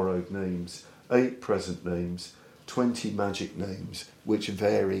 8 borrowed names, 8 present names, 20 magic names which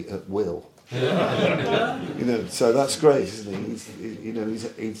vary at will. So that's great, isn't he?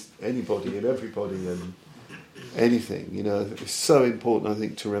 He's anybody and everybody and anything. It's so important, I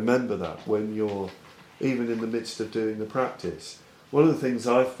think, to remember that when you're even in the midst of doing the practice. One of the things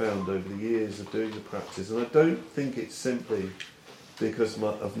I've found over the years of doing the practice, and I don't think it's simply because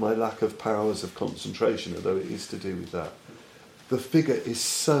of my lack of powers of concentration, although it is to do with that. The figure is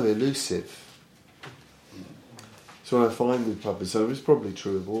so elusive. So I find with Padmasambhava, it's probably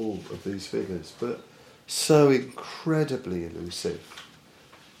true of all of these figures, but so incredibly elusive.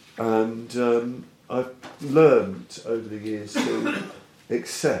 And I've learned over the years to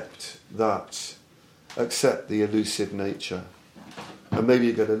accept the elusive nature. And maybe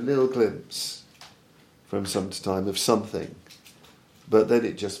you get a little glimpse from time to time of something, but then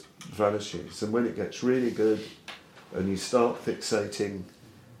it just vanishes. And when it gets really good and you start fixating,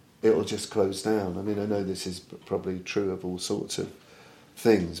 it'll just close down. I mean, I know this is probably true of all sorts of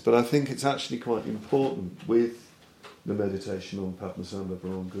things, but I think it's actually quite important with the meditation on Padmasambhava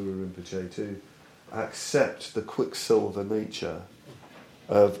or on Guru Rinpoche to accept the quicksilver nature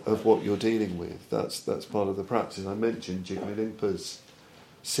of what you're dealing with. That's part of the practice. I mentioned Jigme Lingpa's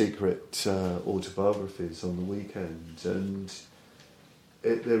secret autobiographies on the weekend, and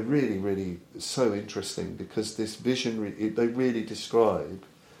they're really, really so interesting because this visionary, they really describe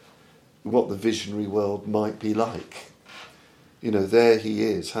what the visionary world might be like. There he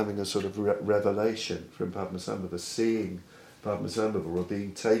is having a sort of revelation from Padmasambhava, seeing Padmasambhava or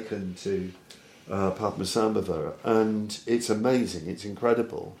being taken to Padmasambhava, and it's amazing, it's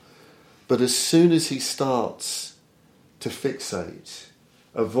incredible. But as soon as he starts to fixate,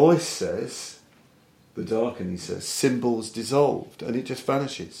 a voice says, the Darkani says, symbols dissolved, and it just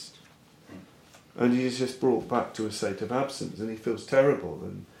vanishes. And he is just brought back to a state of absence, and he feels terrible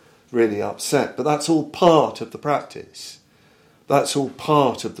and really upset. But that's all part of the practice. That's all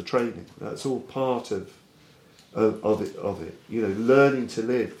part of the training. That's all part of it. Learning to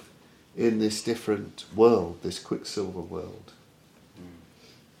live in this different world, this quicksilver world.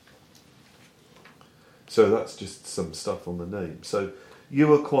 So that's just some stuff on the name. So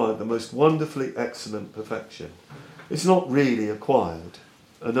you acquired the most wonderfully excellent perfection. It's not really acquired.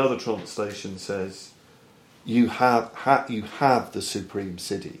 Another translation says, you have the supreme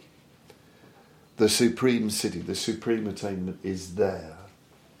siddhi. The supreme siddhi, the supreme attainment is there.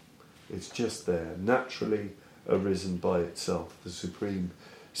 It's just there, naturally arisen by itself, the supreme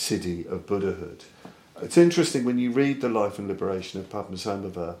siddhi of Buddhahood. It's interesting when you read the life and liberation of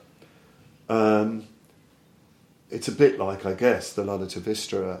Padmasambhava. It's a bit like, I guess, the Lalita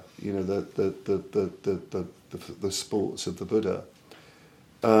Vistara, the sports of the Buddha.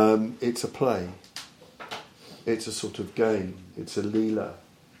 It's a play. It's a sort of game. It's a leela.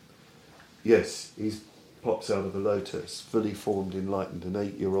 Yes, he pops out of a lotus, fully formed, enlightened, an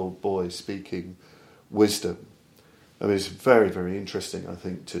 8-year-old boy speaking wisdom. I mean, it's very, very interesting, I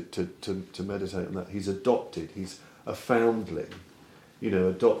think, to meditate on that. He's adopted. He's a foundling,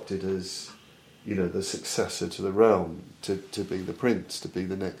 adopted as, the successor to the realm, to be the prince, to be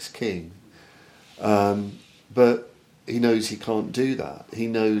the next king. But he knows he can't do that. He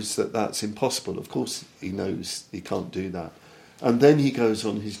knows that that's impossible. Of course he knows he can't do that. And then he goes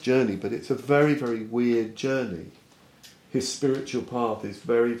on his journey, but it's a very, very weird journey. His spiritual path is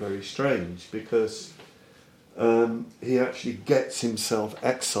very, very strange because he actually gets himself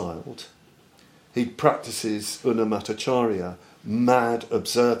exiled. He practices unamatacharya, mad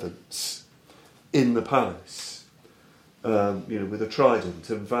observance, in the palace, with a trident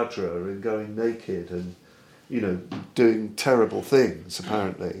and vajra and going naked and, doing terrible things,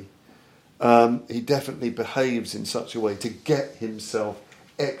 apparently. He definitely behaves in such a way to get himself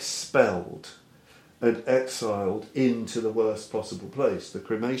expelled and exiled into the worst possible place, the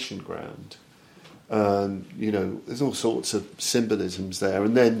cremation ground. There's all sorts of symbolisms there,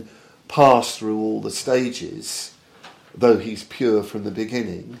 and then pass through all the stages, though he's pure from the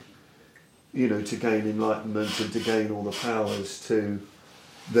beginning, to gain enlightenment and to gain all the powers to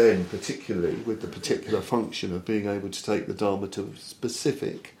then, particularly with the particular function of being able to take the Dharma to a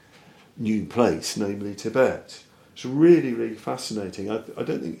specific new place, namely Tibet. It's really, really fascinating. I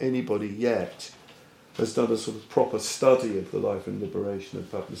don't think anybody yet has done a sort of proper study of the life and liberation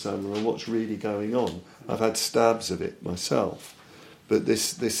of Padmasambhava and what's really going on. I've had stabs of it myself, but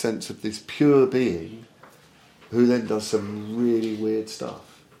this sense of this pure being who then does some really weird stuff,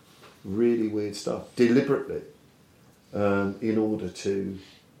 deliberately, in order to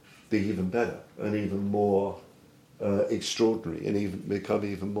be even better and even more extraordinary and even become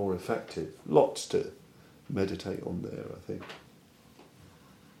even more effective. Lots to meditate on there, I think.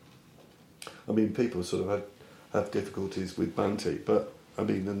 I mean, people sort of have difficulties with Bhante, but I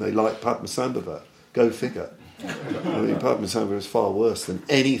mean, and they like Padmasambhava. Go figure. I mean, Padmasambhava is far worse than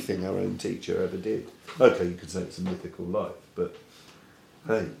anything our own teacher ever did. Okay, you could say it's a mythical life, but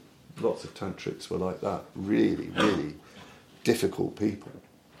hey, lots of tantrics were like that. Really, really difficult people.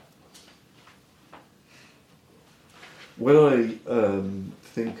 When I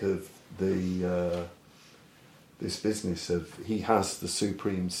think of this business of he has the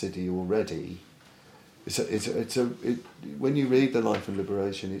supreme siddhi already, when you read The Life and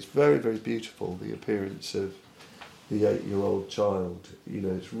Liberation, it's very, very beautiful, the appearance of the 8-year-old child. You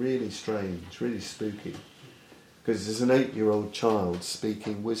know, it's really strange, really spooky. Because there's an 8-year-old child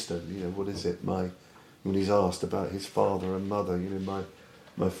speaking wisdom. You know, what is it? When he's asked about his father and mother, you know,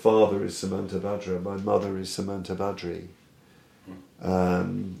 my father is Samantabhadra, my mother is Samantabhadri.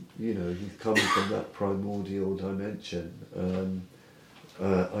 You know, he's coming from that primordial dimension.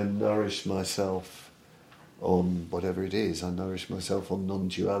 I nourish myself on whatever it is. I nourish myself on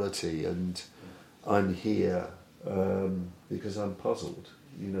non-duality, and I'm here because I'm puzzled.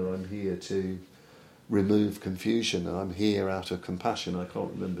 You know, I'm here to remove confusion, and I'm here out of compassion. I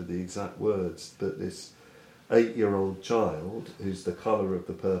can't remember the exact words, but this 8-year-old child, who's the colour of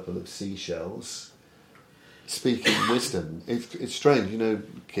the purple of seashells, speaking wisdom. It's strange, you know,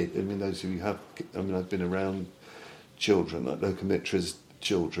 kid. I mean, those of you have. I mean, I've been around children like Lokamitra's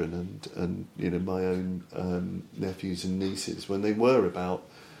children, and you know, my own nephews and nieces. When they were about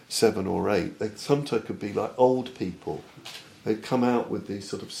 7 or 8, they sometimes could be like old people. They'd come out with these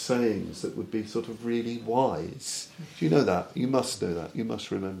sort of sayings that would be sort of really wise. Do you know that? You must know that. You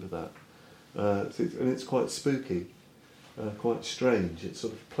must remember that. And it's quite spooky, quite strange. It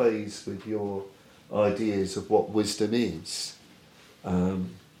sort of plays with your ideas of what wisdom is. And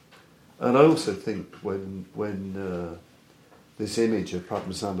I also think when this image of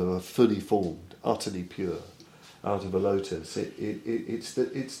Padmasambhava fully formed, utterly pure, out of a lotus, it's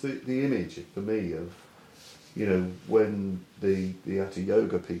the image for me of, you know, when the Hatha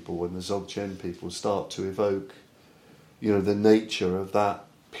Yoga people, when the Dzogchen people start to evoke, you know, the nature of that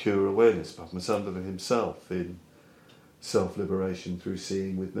pure awareness. Padmasambhava himself in Self-Liberation Through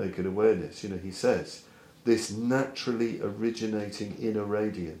Seeing with Naked Awareness, you know, he says, this naturally originating inner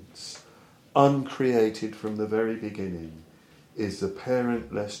radiance, uncreated from the very beginning, is the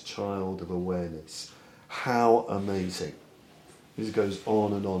parentless child of awareness. How amazing. It goes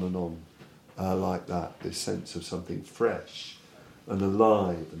on and on and on like that, this sense of something fresh and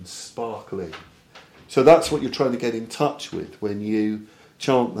alive and sparkling. So that's what you're trying to get in touch with when you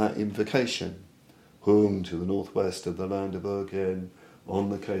chant that invocation. Hum, to the northwest of the land of Urgen, on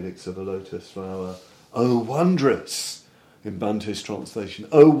the calyx of a lotus flower. Oh, wondrous! In Bantu's translation,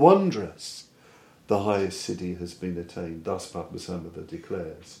 oh, wondrous! The highest siddhi has been attained. Thus Padmasambhava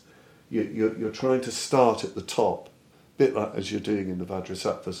declares. You're trying to start at the top, a bit like as you're doing in the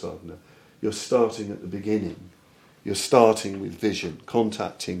Vajrasattva sadhana. You're starting at the beginning. You're starting with vision,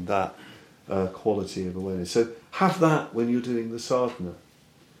 contacting that quality of awareness. So have that when you're doing the sadhana.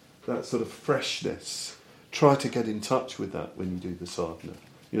 That sort of freshness. Try to get in touch with that when you do the sadhana.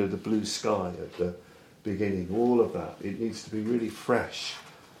 You know, the blue sky at the beginning, all of that. It needs to be really fresh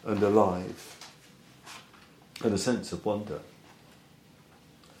and alive. And a sense of wonder.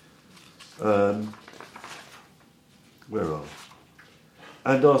 Where are we?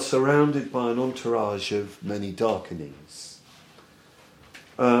 And are surrounded by an entourage of many darkenings.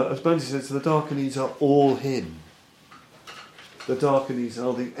 As Bhante says, the darkenings are all him. The darkenings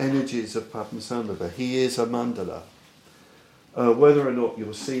are the energies of Padmasambhava. He is a mandala. Whether or not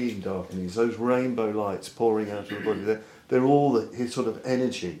you're seeing darkenings, those rainbow lights pouring out of the body, they're all his sort of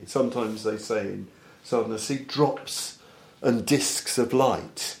energy. Sometimes they say in sadhana, see drops and discs of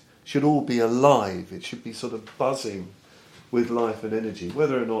light should all be alive. It should be sort of buzzing with life and energy,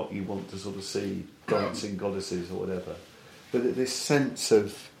 whether or not you want to sort of see dancing goddesses or whatever. But this sense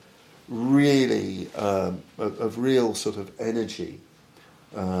of really, of real sort of energy.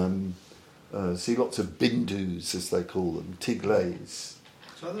 See lots of bindus, as they call them, tiglays.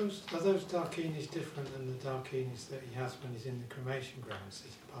 So are those darkinis different than the darkinis that he has when he's in the cremation grounds?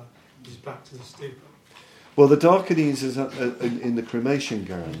 He's back to the stupa. Well, the darkinis in the cremation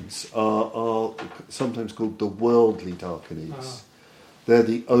grounds are sometimes called the worldly darkinis. Ah. They're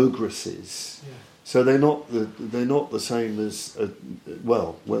the ogresses. Yeah. So they're not the same as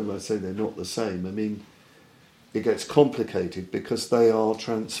well. When I say they're not the same, I mean it gets complicated because they are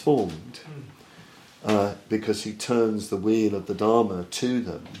transformed. Because he turns the wheel of the Dharma to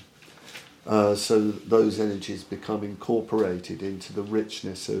them, so those energies become incorporated into the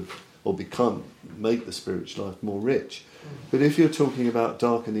richness of, or make the spiritual life more rich. But if you're talking about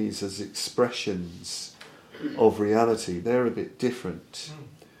darkinis as expressions of reality, they're a bit different.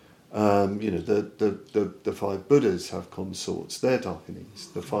 The 5 Buddhas have consorts, they're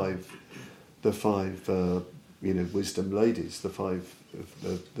Darkinis. The five wisdom ladies, the five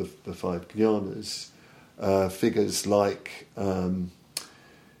jnanas, figures like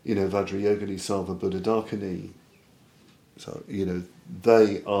Vajrayogini, Sarva Buddha Darkini. So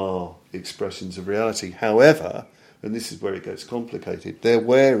they are expressions of reality. However, and this is where it gets complicated, they're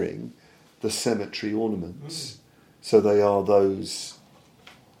wearing the cemetery ornaments. So they are those.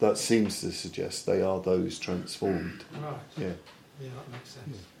 That seems to suggest they are those transformed. Right. Yeah. Yeah, that makes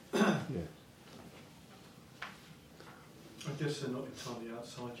sense. Yeah. I guess they're not entirely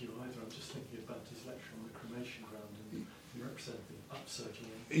outside you either. I'm just thinking about his lecture on the cremation ground and you represent the upsurging.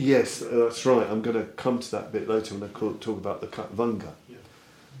 Yes, that's right. I'm going to come to that a bit later when I talk about the Katvanga,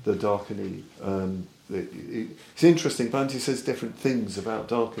 the Darkini. It's interesting, Bhante says different things about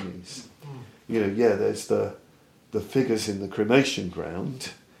Darkinis. There's the figures in the cremation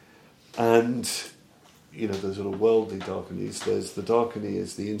ground, and the sort of worldly Darkinis. There's the Darkini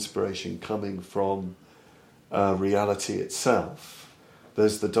as the inspiration coming from reality itself.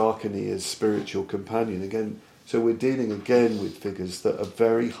 There's the Darkini as spiritual companion. Again, so we're dealing again with figures that are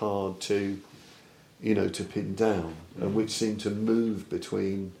very hard to pin down, and which seem to move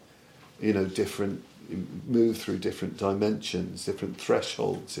between, move through different dimensions, different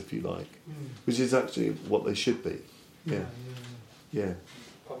thresholds, if you like, which is actually what they should be. Yeah.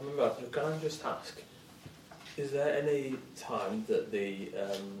 Can I just ask, is there any time that the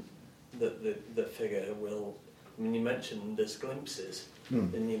figure will? I mean, you mentioned there's glimpses,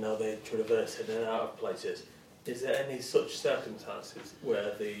 and they traverse in and out of places. Is there any such circumstances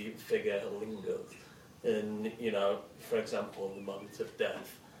where the figure lingers? And for example, the moment of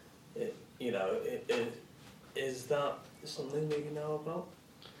death. Is that something that you know about?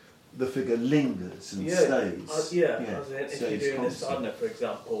 The figure lingers and stays. As in, if you're doing a sadhana, for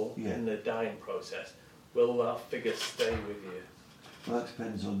example, in the dying process, will that figure stay with you? Well, that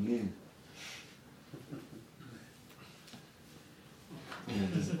depends on you.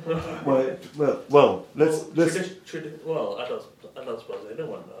 Let's. I don't suppose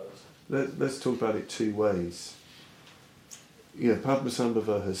anyone knows. Let's talk about it two ways.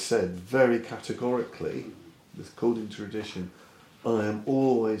 Padmasambhava has said very categorically, according to tradition, I am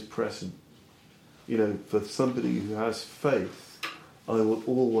always present. For somebody who has faith, I will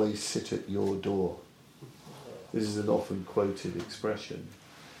always sit at your door. This is an often quoted expression.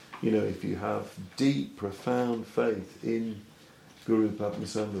 If you have deep, profound faith in Guru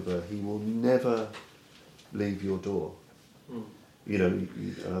Padmasambhava, he will never leave your door.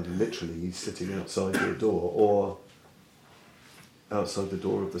 Literally, he's sitting outside your door, or outside the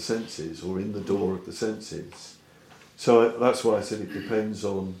door of the senses, or in the door of the senses. So that's why I said it depends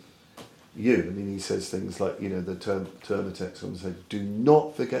on you. I mean, he says things like, the Terma text on said, do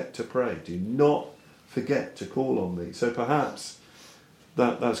not forget to pray, do not forget to call on me. So perhaps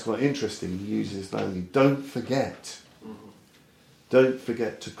that's quite interesting. He uses language, don't forget. Don't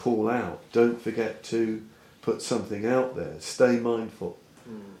forget to call out. Don't forget to put something out there. Stay mindful.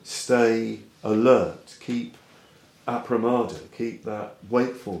 Stay alert. Keep apramada. Keep that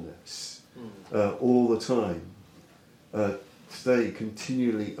wakefulness all the time. Stay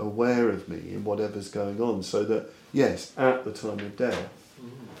continually aware of me in whatever's going on, so that, yes, at the time of death,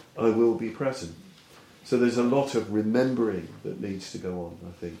 I will be present. So there's a lot of remembering that needs to go on,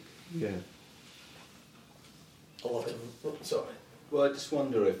 I think. Yeah. A lot of... Sorry. Well, I just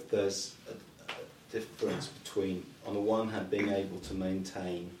wonder if there's a difference between, on the one hand, being able to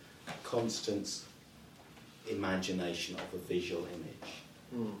maintain constant imagination of a visual image,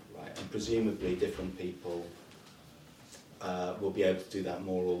 right? And presumably different people will be able to do that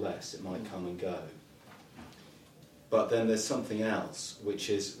more or less. It might come and go. But then there's something else, which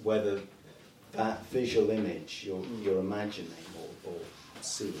is whether that visual image you're imagining or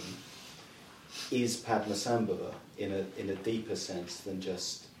seeing is Padmasambhava in a deeper sense than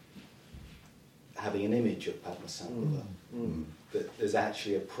just having an image of Padmasambhava. That there's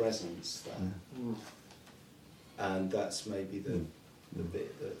actually a presence there. And that's maybe the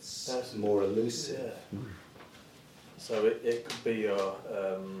bit that's more elusive. Yeah. So it could be your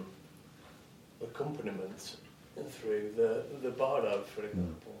accompaniment through the bardo, for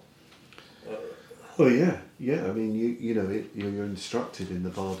example. Oh yeah. I mean, you're instructed in the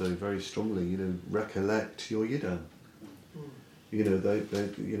bardo very strongly. Recollect your yidam.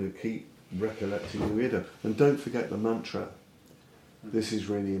 They keep recollecting your yidam, and don't forget the mantra. This is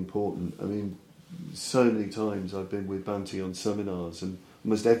really important. I mean, so many times I've been with Bhante on seminars, and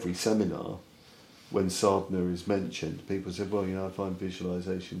almost every seminar, when sadhana is mentioned, people said, well, I find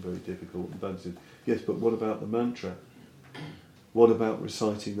visualization very difficult. And Bhante said, yes, but what about the mantra? What about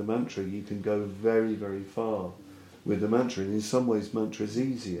reciting the mantra? You can go very, very far with the mantra, and in some ways mantra is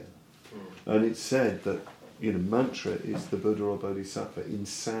easier. And it's said that mantra is the Buddha or Bodhisattva in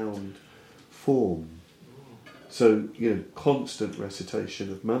sound form. So constant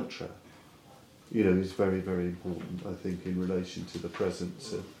recitation of mantra is very, very important, I think, in relation to the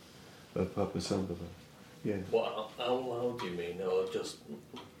presence of Padmasambhava. Yeah. What, out loud do you mean, or just...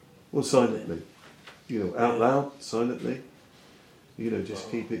 Well, silently. Out loud, silently. Just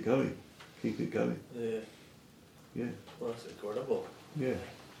keep it going. Keep it going. Yeah. Yeah. Well, that's incredible. Yeah.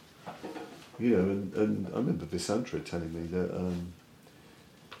 And I remember Visandra telling me that,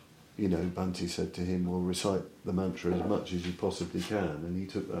 Bhante said to him, well, recite the mantra as much as you possibly can. And he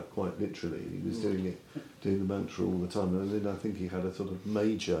took that quite literally. He was doing the mantra all the time. And then I think he had a sort of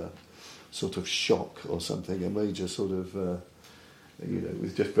major sort of shock or something, a major sort of, it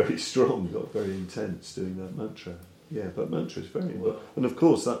was just very strong, got very intense doing that mantra. Yeah, but mantra is very important. And of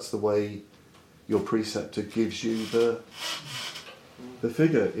course, that's the way your preceptor gives you the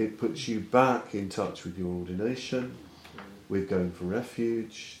figure. It puts you back in touch with your ordination, with going for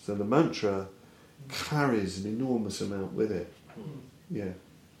refuge. So the mantra carries an enormous amount with it. Yeah.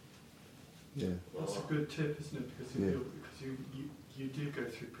 Yeah. That's a good tip, isn't it? Because you do go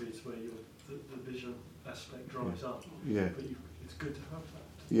through periods where the vision aspect dries up. Yeah. But it's good to have that.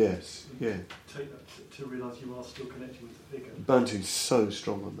 Yes, yeah. Take that to realise you are still connecting with the figure. Bantu's so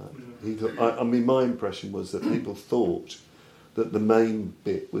strong on that. Yeah. He thought, my impression was that people thought that the main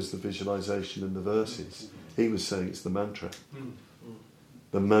bit was the visualisation and the verses. He was saying it's the mantra.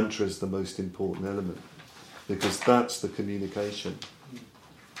 The mantra is the most important element, because that's the communication.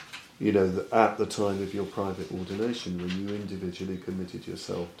 At the time of your private ordination, when you individually committed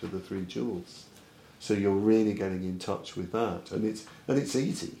yourself to the 3 jewels. So you're really getting in touch with that, and it's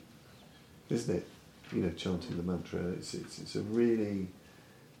easy, isn't it? Chanting the mantra. It's a really,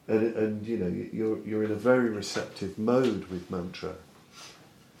 and you're in a very receptive mode with mantra,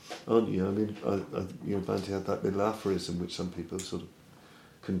 aren't you? I mean, Bhante had that little aphorism which some people sort of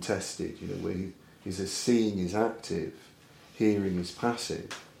contested, where he says seeing is active, hearing is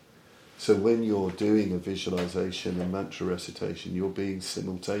passive. So when you're doing a visualization and mantra recitation, you're being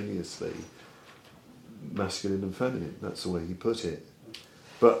simultaneously masculine and feminine. That's the way he put it.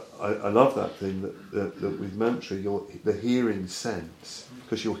 But I love that thing that with mantra, the hearing sense,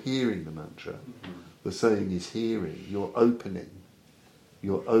 because you're hearing the mantra. The saying is hearing. You're opening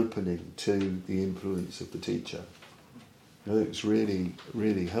to the influence of the teacher. It's really,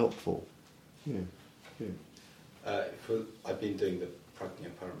 really helpful. Yeah. I've been doing the Prajna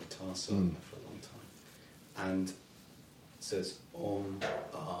Paramitā sadhana for a long time, and it says Om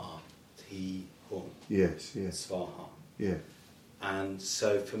Ti Hum. Yes. Svaha. Yeah. And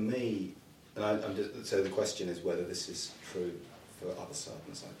so for me, so the question is whether this is true for other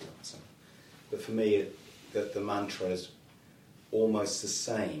sadhanas like that. But for me, the mantra is almost the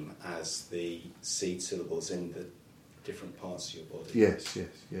same as the seed syllables in the different parts of your body. Yes,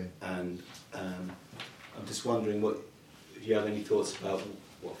 yeah. And I'm just wondering, if you have any thoughts about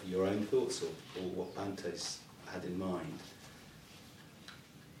what your own thoughts or what Bhante's had in mind.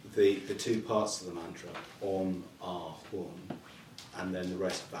 The 2 parts of the mantra, Om, Ah, Hum, and then the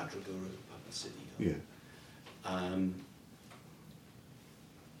rest, Vajraguru, Padmasambhava. Yeah.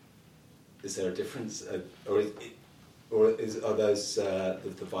 Is there a difference, are those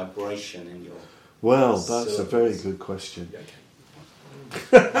the vibration in your? Well, that's a very good question. Okay.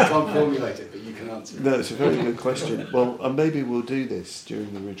 I can't formulate it, but you can answer it. No, it's a very good question. Well, maybe we'll do this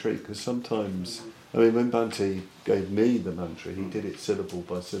during the retreat, because sometimes, when Bhante gave me the mantra, he did it syllable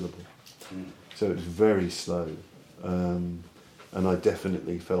by syllable. So it was very slow. And I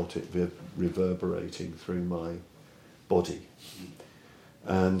definitely felt it reverberating through my body.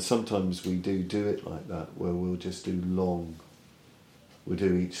 And sometimes we do it like that, where we'll just do we'll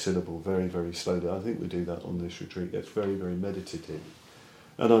do each syllable very, very slowly. I think we do that on this retreat. It's very, very meditative.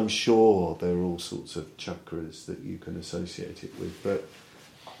 And I'm sure there are all sorts of chakras that you can associate it with. But,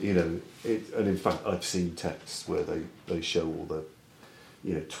 and in fact, I've seen texts where they show all the,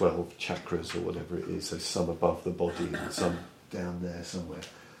 12 chakras or whatever it is. There's some above the body and some down there somewhere.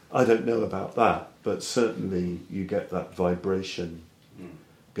 I don't know about that, but certainly you get that vibration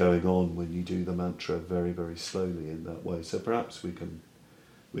going on when you do the mantra very, very slowly in that way. So perhaps we can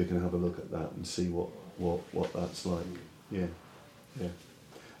have a look at that and see what that's like. Yeah.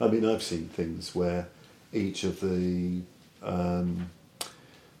 I've seen things where each of the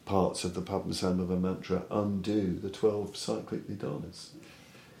parts of the Padmasambhava mantra undo the 12 cyclic nidanas.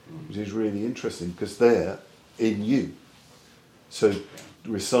 which is really interesting because they're in you. So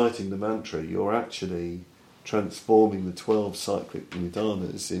reciting the mantra, you're actually transforming the 12 cyclic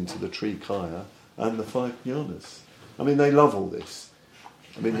nidanas into the Trikaya and the 5 jnanas. I mean, they love all this.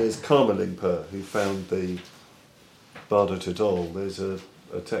 I mean, there's Karmalingpa who found the Bhadratadol. There's a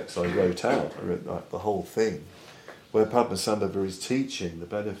text I wrote out, I wrote like the whole thing, where Padmasambhava is teaching the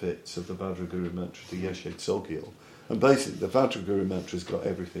benefits of the Vajraguru mantra to Yeshe Tsogyal. And basically, the Vajraguru mantra's got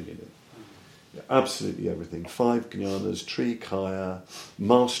everything in it. Absolutely everything. 5 jnanas, Trikaya,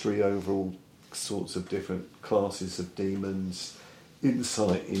 mastery over all sorts of different classes of demons,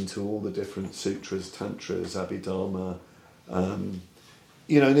 insight into all the different sutras, tantras, abhidharma. And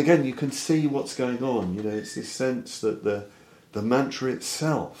again, you can see what's going on. It's this sense that the mantra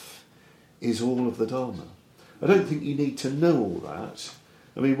itself is all of the Dharma. I don't think you need to know all that.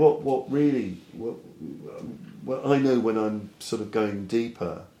 I mean, what I know when I'm sort of going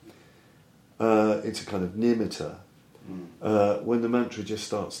deeper into kind of nimitta, when the mantra just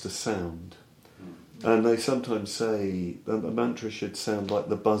starts to sound. And they sometimes say that the mantra should sound like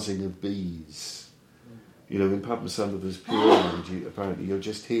the buzzing of bees. In Padmasambhava's Pure Land, apparently you're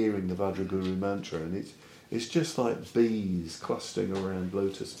just hearing the Vajraguru mantra, and it's just like bees clustering around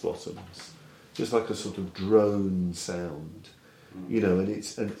lotus blossoms, just like a sort of drone sound,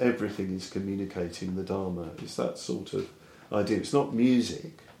 and everything is communicating the Dharma. It's that sort of idea. It's not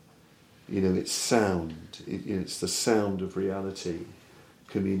music, it's sound. It's the sound of reality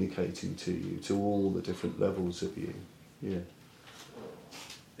communicating to you, to all the different levels of you. Yeah.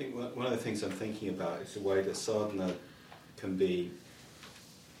 I think one of the things I'm thinking about is the way that sadhana can be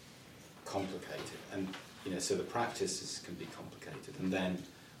complicated, and so the practices can be complicated, and then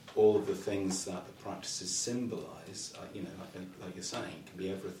all of the things that the practices symbolise, like you're saying, can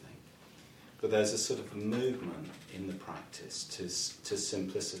be everything. But there's a sort of a movement in the practice to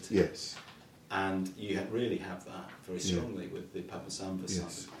simplicity. Yes. And you really have that very strongly with the Padmasambhava Yes.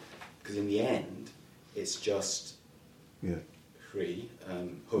 sadhana. Because in the end, it's just Hri,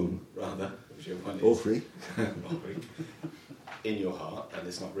 rather, whichever one is. Or free. Or Hri, in your heart, and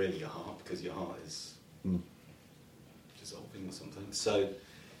it's not really your heart, because your heart is dissolving or something. So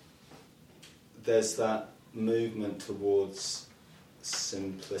there's that movement towards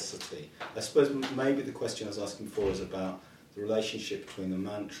simplicity. I suppose maybe the question I was asking before is about the relationship between the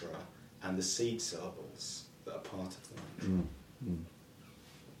mantra and the seed syllables that are part of the mantra.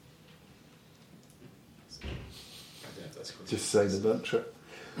 So, I don't know if that's a question. Just say the mantra.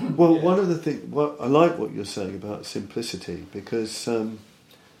 Well, one of the things, I like what you're saying about simplicity, because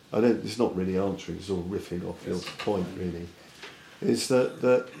it's not really answering, it's all riffing off your point really, is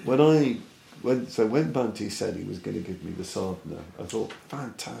that when Bhante said he was going to give me the sadhana, I thought,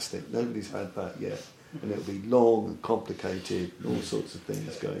 fantastic, nobody's had that yet, and it'll be long and complicated and all sorts of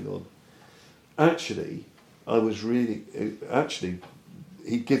things going on. Actually,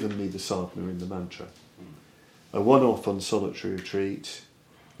 he'd given me the sadhana in the mantra. I went off on solitary retreat.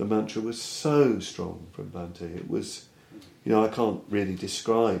 The mantra was so strong from Bhante. It was, I can't really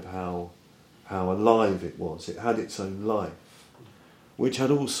describe how alive it was. It had its own life, which had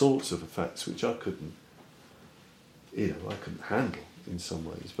all sorts of effects which I couldn't handle in some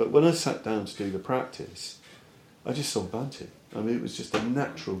ways. But when I sat down to do the practice, I just saw Bhante. I mean, it was just a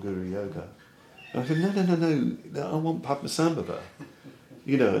natural Guru Yoga. And I said, no, I want Padmasambhava.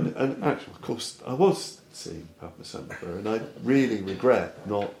 And actually, of course, I was seeing Padmasambhava, and I really regret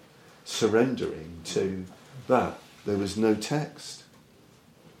not surrendering to that. There was no text.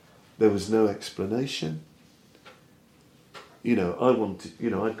 There was no explanation. I'd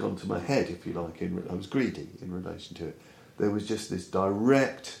gone to my head, if you like, I was greedy in relation to it. There was just this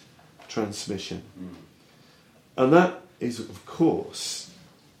direct transmission. And that is, of course,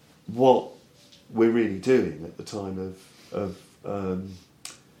 what we're really doing at the time of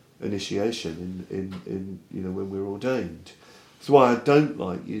initiation in when we're ordained. That's why I don't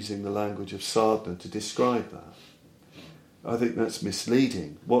like using the language of sadhana to describe that. I think that's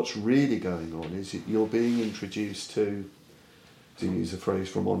misleading. What's really going on is that you're being introduced to use a phrase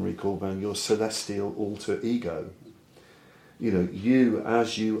from Henri Corbin, your celestial alter ego. You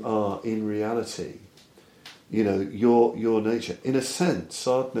as you are in reality. Your nature. In a sense,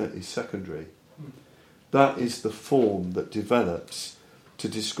 sadhana is secondary. That is the form that develops to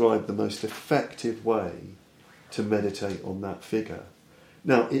describe the most effective way to meditate on that figure.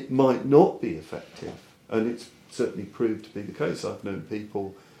 Now, it might not be effective, and it's certainly proved to be the case. I've known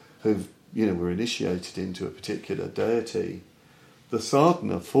people who've, were initiated into a particular deity. The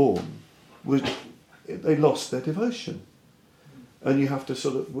sadhana form, they lost their devotion. And you have to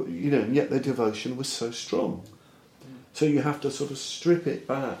sort of, and yet their devotion was so strong. So you have to sort of strip it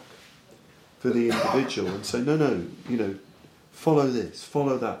back for the individual and say, no, follow this,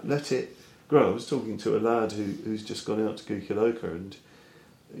 follow that, let it grow. I was talking to a lad who's just gone out to Kukiloka, and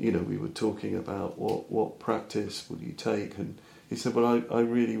we were talking about what practice will you take, and he said, well, I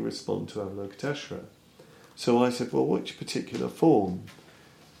really respond to Avalokiteshvara. So I said, well, which particular form?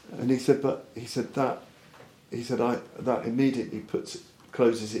 And he said that immediately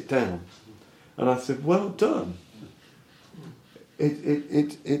closes it down. And I said, well done.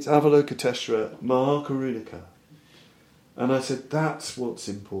 It's Avalokiteshvara Mahakarunika. And I said, that's what's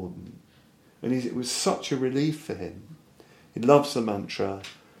important. And it was such a relief for him. He loves the mantra,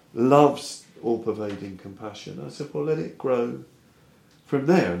 loves all-pervading compassion. I said, well, let it grow from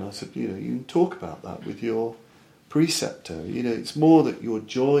there. And I said, you can talk about that with your preceptor. It's more that you're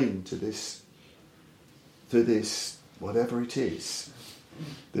joined to this, whatever it is,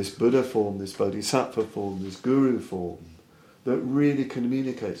 this Buddha form, this Bodhisattva form, this Guru form, that really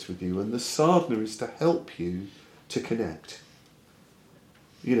communicates with you. And the sadhana is to help you to connect.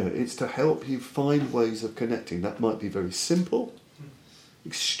 It's to help you find ways of connecting. That might be very simple,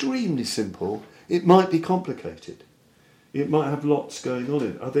 extremely simple. It might be complicated. It might have lots going on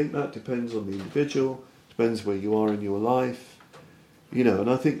in it. I think that depends on the individual, depends where you are in your life. And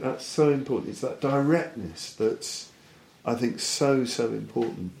I think that's so important. It's that directness that's, I think, so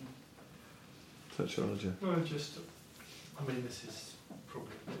important. Such Raja. Well, this is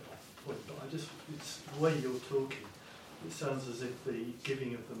probably a bit off point, but it's the way you're talking. It sounds as if the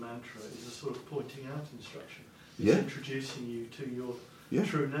giving of the mantra is a sort of pointing out instruction. It's introducing you to your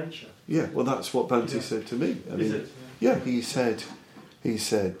true nature. Yeah, well, that's what Bhante said to me. Is it? Yeah, he said,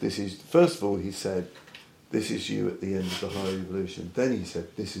 this is, first of all, he said, this is you at the end of the high evolution. Then he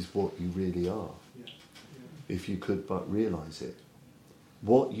said, this is what you really are. Yeah. If you could but realise it.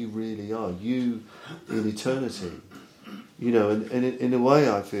 What you really are. You in eternity. And in a way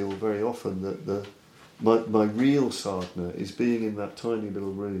I feel very often that my real sadhana is being in that tiny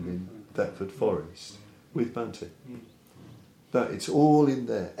little room in Thetford Forest with Bhante. That it's all in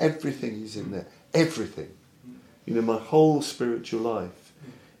there. Everything is in there. Everything. My whole spiritual life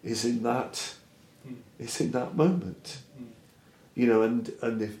is in that. It's in that moment. And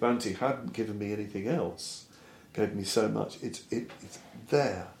if Bhante hadn't given me anything else, gave me so much, it's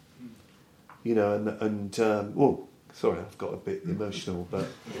there. Sorry, I've got a bit emotional, but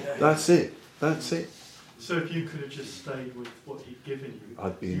that's it. So if you could have just stayed with what he'd given you,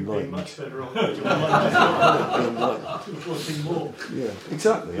 I'd be you'd enlightened. be much better off. Wanting more. Yeah,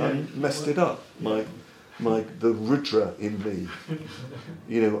 exactly. I messed it up. The Rudra in me,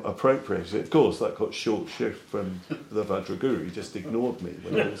 appropriated it. Of course, that got short shift from the Vajraguru. He just ignored me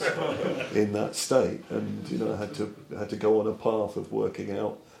when I was in that state, and I had to go on a path of working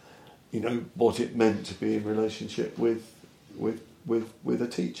out, what it meant to be in relationship with a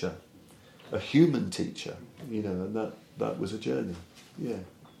teacher, a human teacher, and that was a journey. Yeah.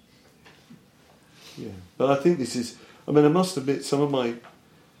 But I think this is. I must admit, some of my.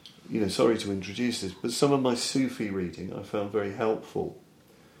 Sorry to introduce this, but some of my Sufi reading I found very helpful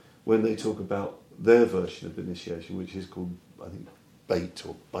when they talk about their version of initiation, which is called, I think, Bait,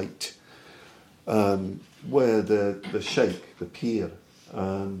 where the sheikh, the pir,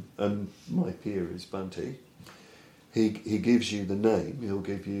 and my pir is Bhante, he gives you the name, he'll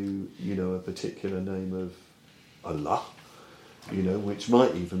give you, a particular name of Allah, which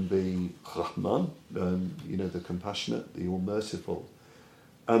might even be Rahman, the compassionate, the all-merciful.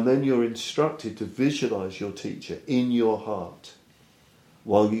 And then you're instructed to visualise your teacher in your heart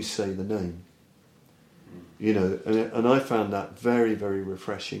while you say the name. And I found that very, very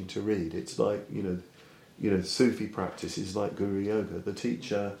refreshing to read. It's like, Sufi practice is like Guru Yoga. The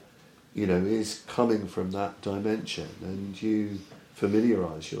teacher, is coming from that dimension, and you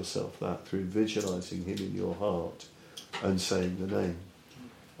familiarise yourself that through visualising him in your heart and saying the name.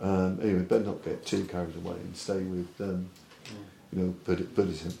 Anyway, better not get too carried away and stay with...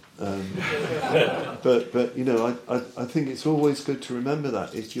 Buddhism. But I think it's always good to remember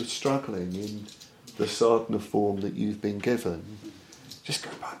that if you're struggling in the sadhana form that you've been given, just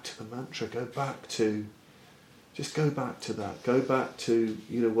go back to the mantra, go back to that, go back to,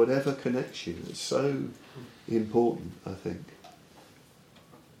 whatever connects you. It's so important, I think.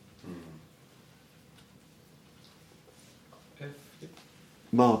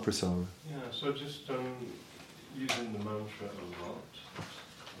 Mahaprasara. Yeah, so just using the mantra a lot,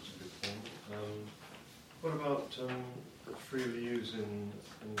 that's a good thing. What about freely using,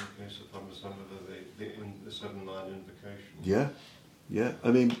 in the case of Padmasambhava, the 7-line invocation? Yeah.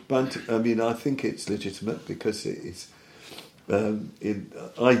 I think it's legitimate because it is.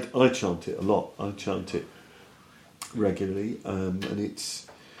 I chant it a lot. I chant it regularly, and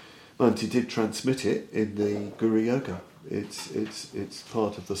Bhante did transmit it in the Guru Yoga. It's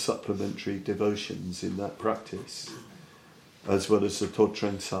part of the supplementary devotions in that practice, as well as the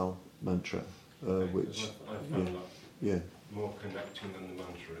Todtransal mantra, which I found that yeah. more connecting than the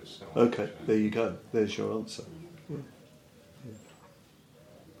mantra itself. Okay, there you go. There's your answer. Yeah.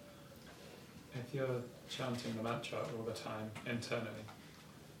 If you're chanting the mantra all the time internally,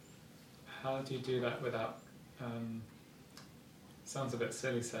 how do you do that without, sounds a bit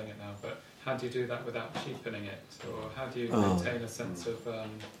silly saying it now, but how do you do that without cheapening it? Or how do you maintain a sense of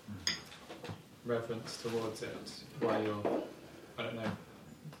reverence towards it while you're, I don't know,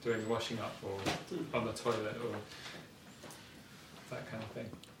 doing washing up or on the toilet or that kind of thing?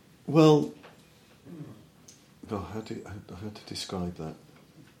 Well, how to describe that?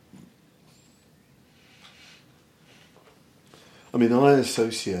 I mean, I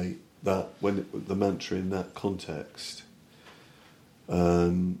associate that when the mantra in that context,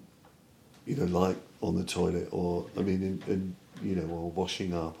 like on the toilet, or in or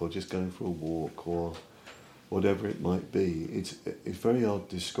washing up, or just going for a walk, or whatever it might be. It's very hard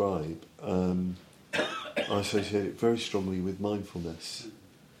to describe. I associate it very strongly with mindfulness,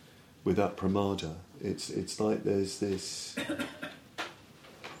 with that pramada. It's like there's this.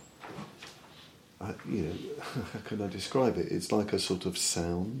 How can I describe it? It's like a sort of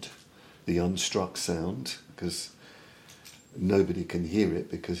sound, the unstruck sound, because nobody can hear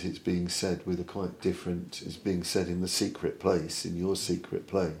it because it's being said with a quite different. It's being said in the secret place, in your secret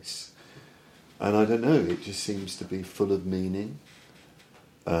place, and I don't know. It just seems to be full of meaning,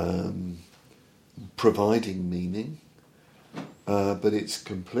 providing meaning, but it's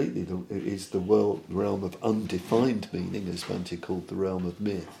completely. It is the realm of undefined meaning, as Bhante called the realm of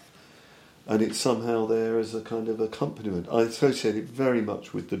myth. And it's somehow there as a kind of accompaniment. I associate it very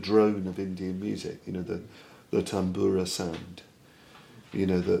much with the drone of Indian music, the tambura sound,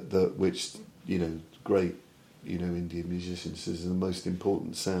 which, great, Indian musicians, this is the most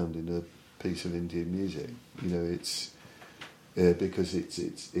important sound in a piece of Indian music. It's because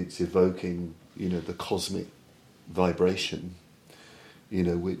it's evoking, the cosmic vibration,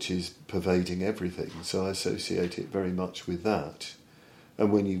 which is pervading everything. So I associate it very much with that.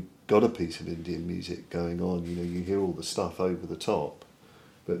 And when you got a piece of Indian music going on, you hear all the stuff over the top,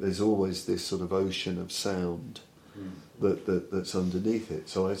 but there's always this sort of ocean of sound that's underneath it.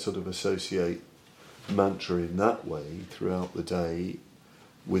 So I sort of associate mantra in that way throughout the day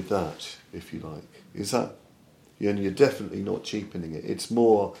with that, if you like. Is that? And you're definitely not cheapening it. It's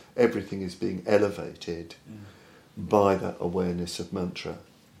more everything is being elevated by that awareness of mantra.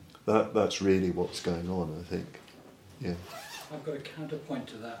 That's really what's going on, I think. Yeah. I've got a counterpoint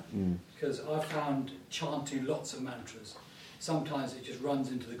to that, because I found chanting lots of mantras, sometimes it just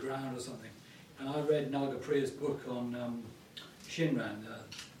runs into the ground or something. And I read Nagapriya's book on Shinran,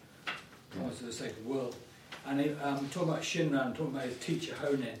 Promise of the Sacred World, and talking about Shinran, talking about his teacher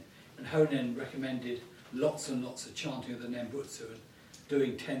Honen, and Honen recommended lots and lots of chanting of the Nembutsu and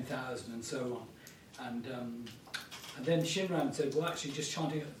doing 10,000 and so on. And then Shinran said, well, actually just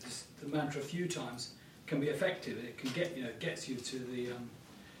chanting the mantra a few times can be effective. It can gets you to the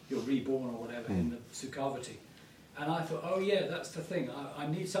you're reborn or whatever in the Sukhavati. And I thought, oh yeah, that's the thing. I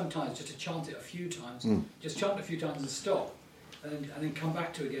need sometimes just to chant it a few times, just chant it a few times and stop, and then come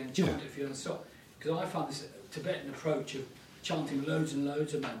back to it again and chant it a few times and stop. Because I found this Tibetan approach of chanting loads and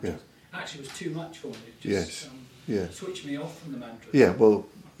loads of mantras actually was too much for me. It just switched me off from the mantra. Yeah, well,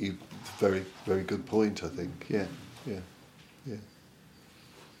 very, very good point, I think. Yeah.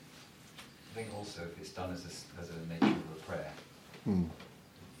 I think also if it's done as a nature of a prayer, in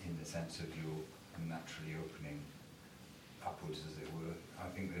the sense of you're naturally opening upwards, as it were, I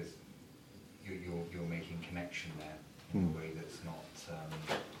think there's you're making connection there in a way that's not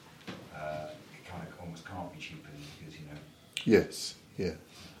it kind of almost can't be cheapened because Yes, yeah.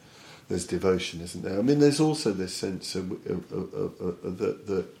 There's devotion, isn't there? I mean, there's also this sense of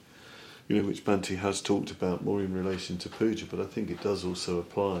that which Bhante has talked about more in relation to puja, but I think it does also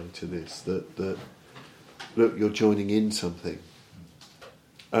apply to this, that look, you're joining in something.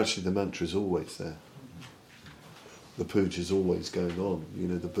 Actually, the mantra's always there. The puja's always going on.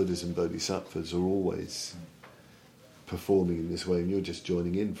 The Buddhas and Bodhisattvas are always performing in this way, and you're just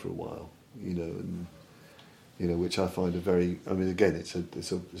joining in for a while, which I find again, it's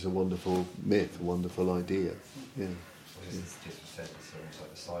a wonderful myth, a wonderful idea. Yeah. Just said, it's almost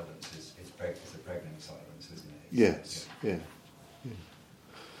like the silence is it's a pregnant silence, isn't it? Yes, yeah.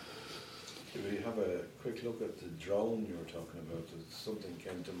 If we have a quick look at the drone you were talking about, something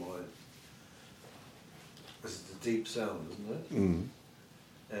came to mind. This is the deep sound, isn't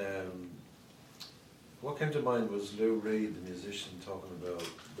it? What came to mind was Lou Reed, the musician, talking about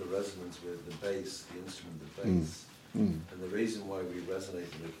the resonance with the bass, the instrument, the bass. And the reason why we resonate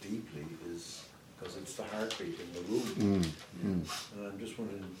with it deeply is because it's the heartbeat in the room. And I'm just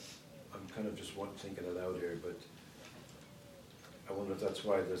wondering, I'm kind of just thinking aloud here, but I wonder if that's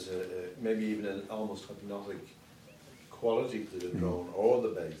why there's maybe even an almost hypnotic quality to the drone or the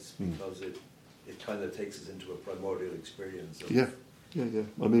bass, because it kind of takes us into a primordial experience. Yeah.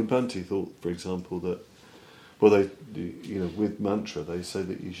 I mean, Bhante thought, for example, that, well, they, with mantra, they say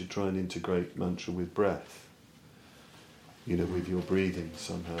that you should try and integrate mantra with breath, with your breathing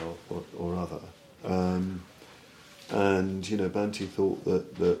somehow or other. And, Bhante thought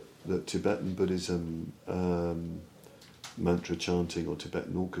that Tibetan Buddhism, mantra chanting or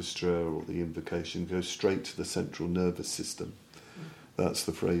Tibetan orchestra or the invocation goes straight to the central nervous system. That's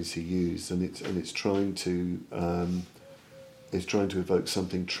the phrase he used, and it's trying to evoke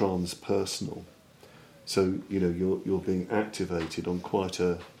something transpersonal. So you're being activated on quite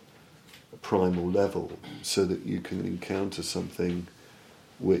a primal level, so that you can encounter something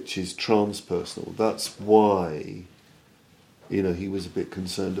which is transpersonal. That's why he was a bit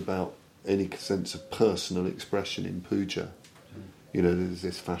concerned about any sense of personal expression in puja. There's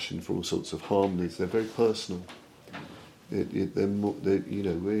this fashion for all sorts of harmonies. They're very personal. They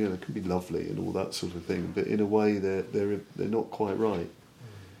can be lovely and all that sort of thing, but in a way they're not quite right.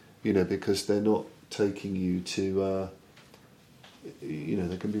 Because they're not taking you to.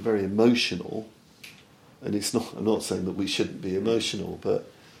 They can be very emotional, and it's not. I'm not saying that we shouldn't be emotional, but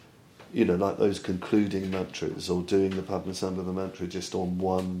like those concluding mantras or doing the Padmasambhava mantra just on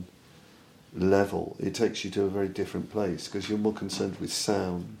one level, it takes you to a very different place because you're more concerned with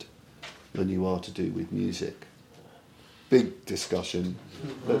sound than you are to do with music. Big discussion.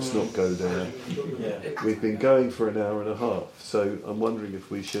 Let's not go there. We've been going for an hour and a half, so I'm wondering if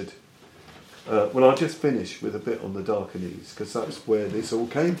we should. I'll just finish with a bit on the Darkanese because that's where this all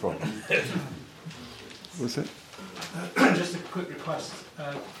came from. What's it? Just a quick request.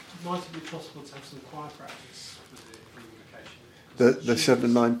 Might it be possible to have some choir practice with the invocation? The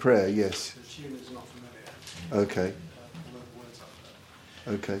 7-line prayer, yes. The tune is not familiar. Okay. Words up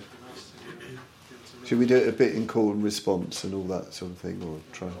there. Okay. Should we do it a bit in call and response and all that sort of thing, or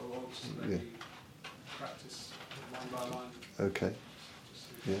try? Yeah. Practice line by line. Okay.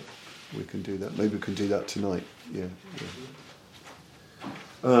 Yeah, we can do that. Maybe we can do that tonight. Yeah.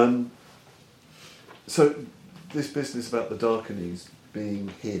 So this business about the Darkanese being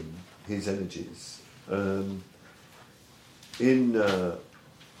him, his energies. In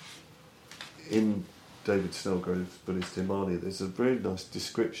David Snellgrove's Buddhist Himani, there's a very nice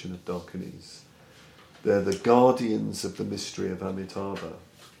description of Darkanese. They're the guardians of the mystery of Amitabha,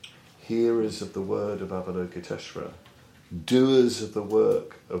 hearers of the word of Avalokiteshvara, doers of the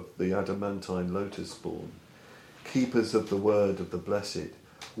work of the adamantine lotus-born, keepers of the word of the blessed,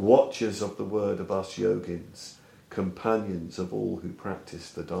 watchers of the word of us yogins, companions of all who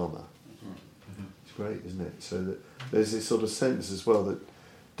practice the Dharma. It's great, isn't it? So that there's this sort of sense as well that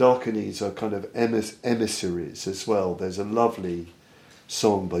Darkanese are kind of emissaries as well. There's a lovely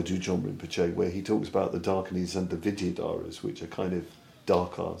song by Dujom Rinpoche where he talks about the Darkanese and the Vidyadharas, which are kind of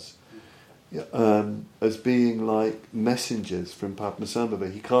Darkars, as being like messengers from Padmasambhava.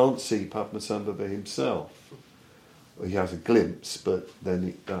 He can't see Padmasambhava himself. Well, he has a glimpse, but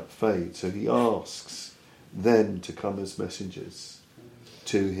then that fades. So he asks them to come as messengers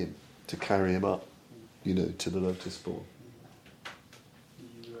to him, to carry him up, to the lotus born.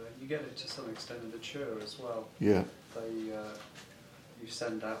 You get it to some extent in the Chur as well. Yeah. You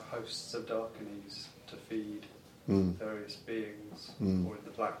send out hosts of Darkanese to feed various beings, or in the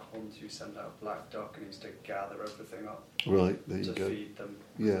Black Ones you send out black Darkanese to gather everything up. Right, there you to go. Feed them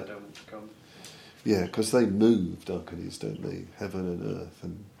because they don't want to come. Yeah, because they move, Darkanese, don't they? Heaven and earth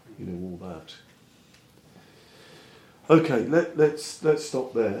and, all that. Okay, let's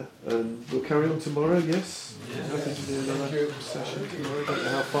stop there. And we'll carry on tomorrow, yes? Yeah. Happy to do another session tomorrow. I don't know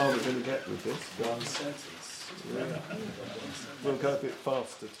how far we're going to get with this. One sentence. Yeah. We'll go a bit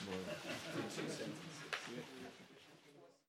faster tomorrow.